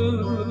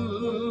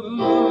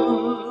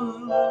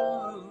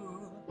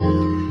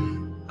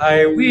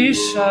 I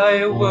wish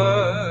I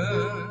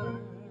were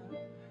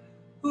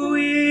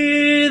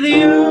with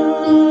you.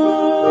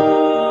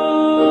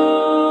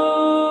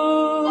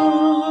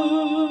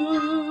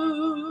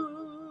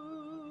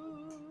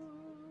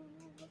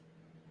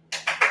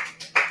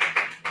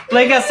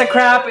 Blake has the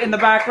crap in the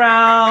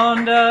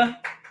background. Oh,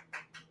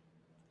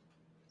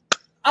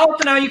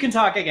 so now you can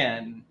talk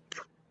again.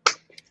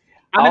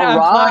 I'm going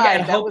to unplug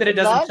and hope that it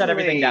doesn't shut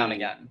everything down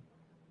again.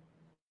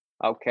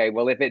 Okay,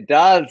 well, if it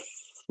does,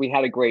 we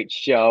had a great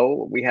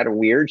show. We had a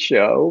weird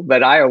show,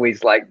 but I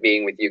always like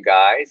being with you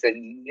guys,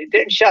 and it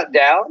didn't shut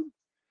down.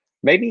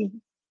 Maybe.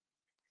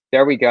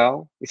 There we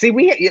go. See,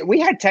 we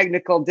had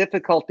technical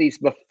difficulties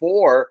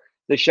before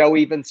the show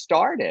even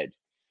started.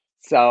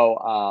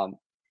 So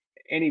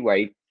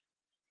anyway,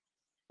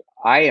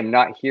 I am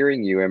not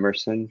hearing you,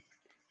 Emerson.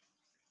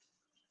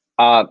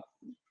 I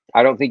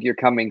don't think you're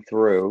coming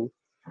through.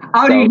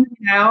 Oh, do you hear me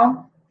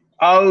now?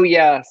 Oh,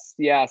 yes.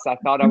 I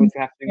thought I was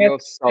having to go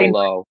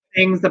solo.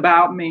 Things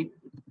about me.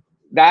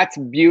 That's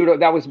beautiful.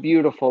 That was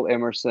beautiful,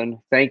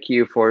 Emerson. Thank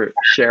you for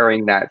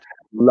sharing that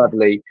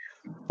lovely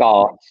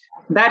thought.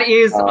 That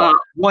is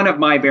one of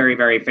my very,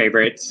 very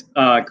favorite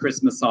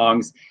Christmas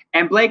songs.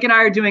 And Blake and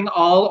I are doing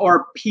all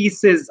or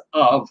pieces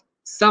of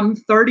some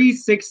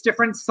 36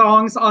 different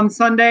songs on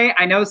Sunday.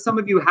 I know some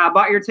of you have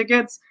bought your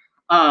tickets.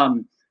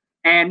 And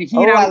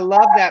I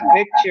love that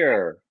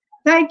picture.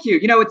 Thank you.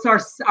 You know, it's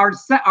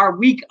our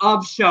week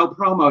of show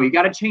promo. You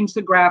got to change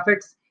the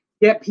graphics,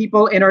 get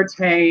people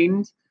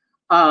entertained.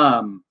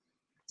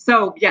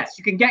 So yes,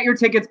 you can get your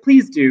tickets.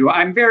 Please do.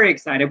 I'm very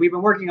excited. We've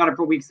been working on it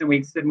for weeks and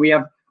weeks, and we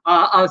have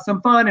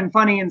some fun and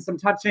funny and some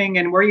touching,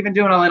 and we're even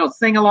doing a little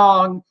sing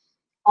along.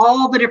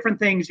 All the different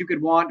things you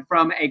could want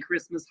from a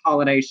Christmas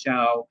holiday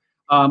show.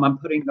 I'm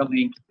putting the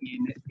link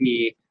in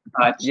the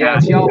chat.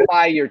 Yes, y'all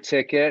buy your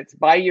tickets.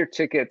 Buy your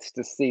tickets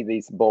to see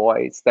these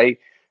boys.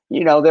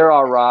 They're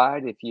all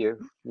right if you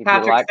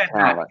like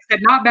talent. He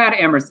said, not bad,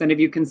 Emerson, if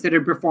you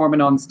considered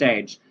performing on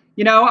stage.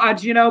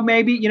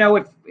 Maybe,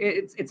 if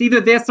it's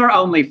either this or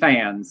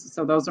OnlyFans.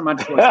 So those are my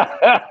choices.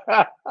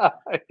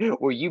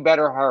 Well, you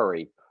better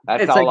hurry.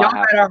 That's it's all y'all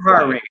better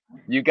hurry.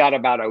 You got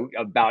about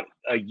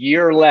a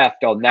year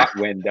left on that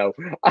window.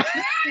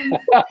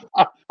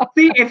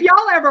 See, if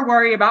y'all ever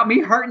worry about me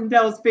hurting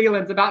Dell's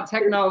feelings about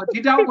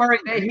technology, don't worry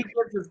that he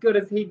gets as good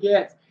as he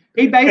gets.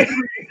 He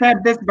basically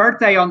said this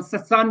birthday on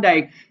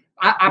Sunday,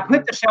 I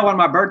put the show on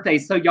my birthday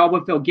so y'all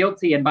would feel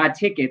guilty and buy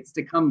tickets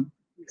to come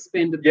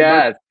spend the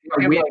yes.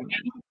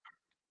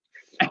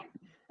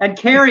 And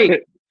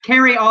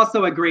Carrie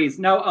also agrees,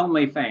 no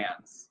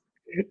OnlyFans.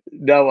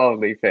 No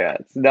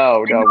OnlyFans.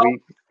 No.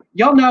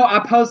 Y'all know I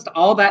post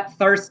all that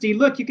thirsty,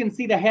 look, you can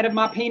see the head of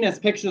my penis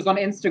pictures on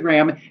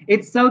Instagram.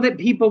 It's so that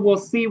people will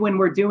see when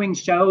we're doing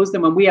shows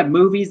and when we have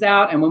movies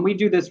out and when we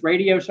do this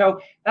radio show.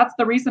 That's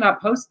the reason I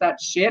post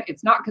that shit.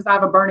 It's not because I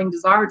have a burning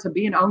desire to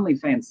be an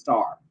OnlyFans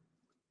star.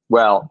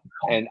 Well,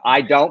 and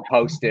I don't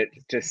post it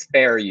to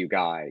spare you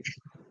guys.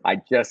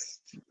 I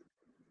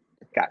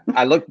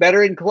look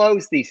better in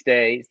clothes these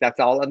days. That's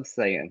all I'm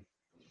saying.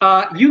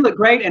 You look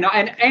great, and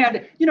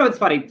you know, it's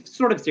funny,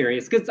 sort of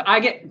serious, because I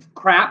get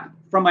crap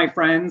from my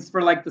friends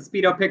for like the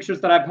Speedo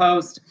pictures that I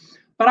post,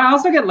 but I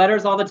also get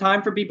letters all the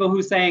time for people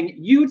who saying,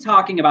 you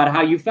talking about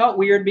how you felt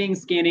weird being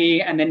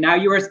skinny, and then now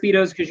you wear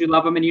Speedos because you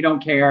love them and you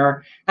don't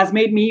care, has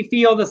made me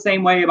feel the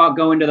same way about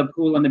going to the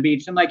pool and the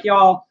beach. And like,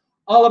 y'all,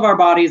 all of our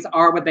bodies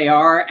are what they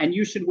are, and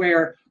you should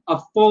wear a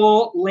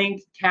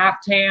full-length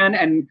caftan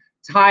and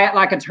tie it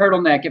like a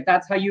turtleneck if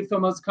that's how you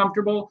feel most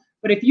comfortable.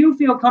 But if you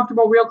feel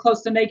comfortable real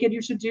close to naked,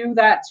 you should do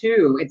that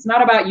too. It's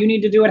not about you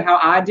need to do it how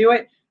I do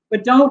it,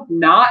 but don't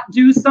not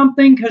do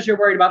something because you're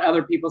worried about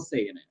other people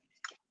seeing it.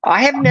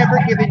 I have never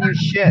given you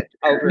shit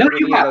over No, any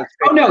you of have. those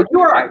Oh no,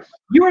 pictures.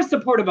 you are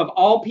supportive of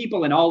all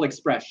people and all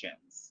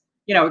expressions.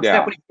 You know, except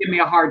Yeah. when you give me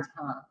a hard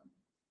time.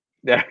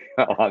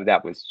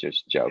 That was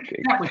just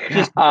joking. That was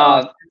just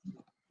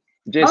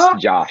Just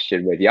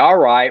joshing with you. All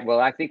right. Well,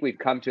 I think we've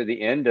come to the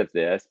end of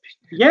this.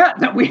 yeah.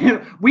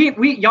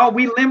 Y'all,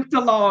 we limped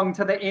along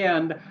to the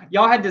end.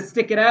 Y'all had to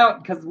stick it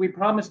out because we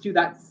promised you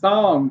that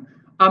song.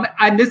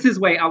 And this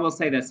is I will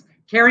say this.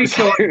 Carrie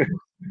Short,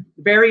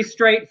 very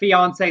straight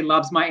fiance,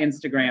 loves my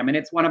Instagram, and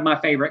it's one of my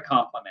favorite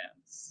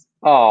compliments.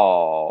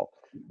 Oh,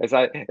 as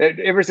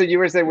Emerson, you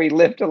were saying we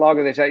limped along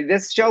with this show.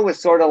 This show was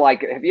sort of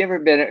like, have you ever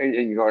been and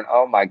you're going,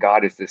 oh my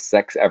God, is this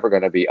sex ever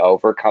going to be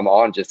over? Come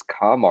on, just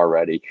come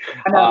already.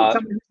 I know,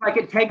 something's like,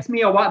 it takes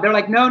me a while. They're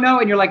like, no,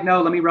 and you're like,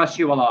 no, let me rush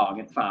you along.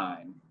 It's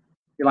fine.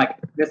 You're like,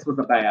 this was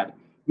a bad.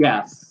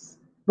 Yes.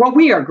 Well,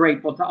 we are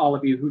grateful to all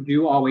of you who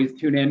do always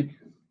tune in.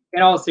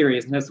 In all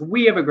seriousness,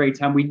 we have a great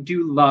time. We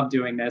do love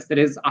doing this. It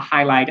is a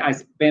highlight. I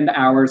spend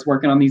hours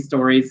working on these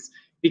stories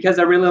because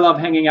I really love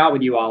hanging out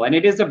with you all. And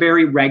it is a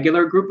very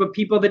regular group of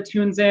people that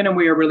tunes in, and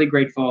we are really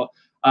grateful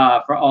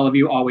for all of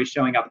you always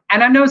showing up.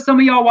 And I know some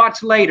of y'all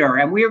watch later,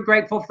 and we are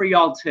grateful for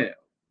y'all too.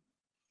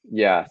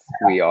 Yes,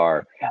 we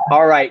are.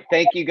 All right.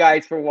 Thank you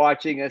guys for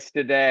watching us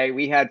today.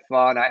 We had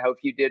fun. I hope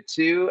you did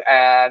too.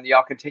 And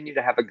y'all continue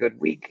to have a good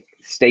week.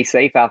 Stay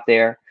safe out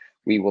there.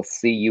 We will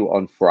see you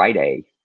on Friday.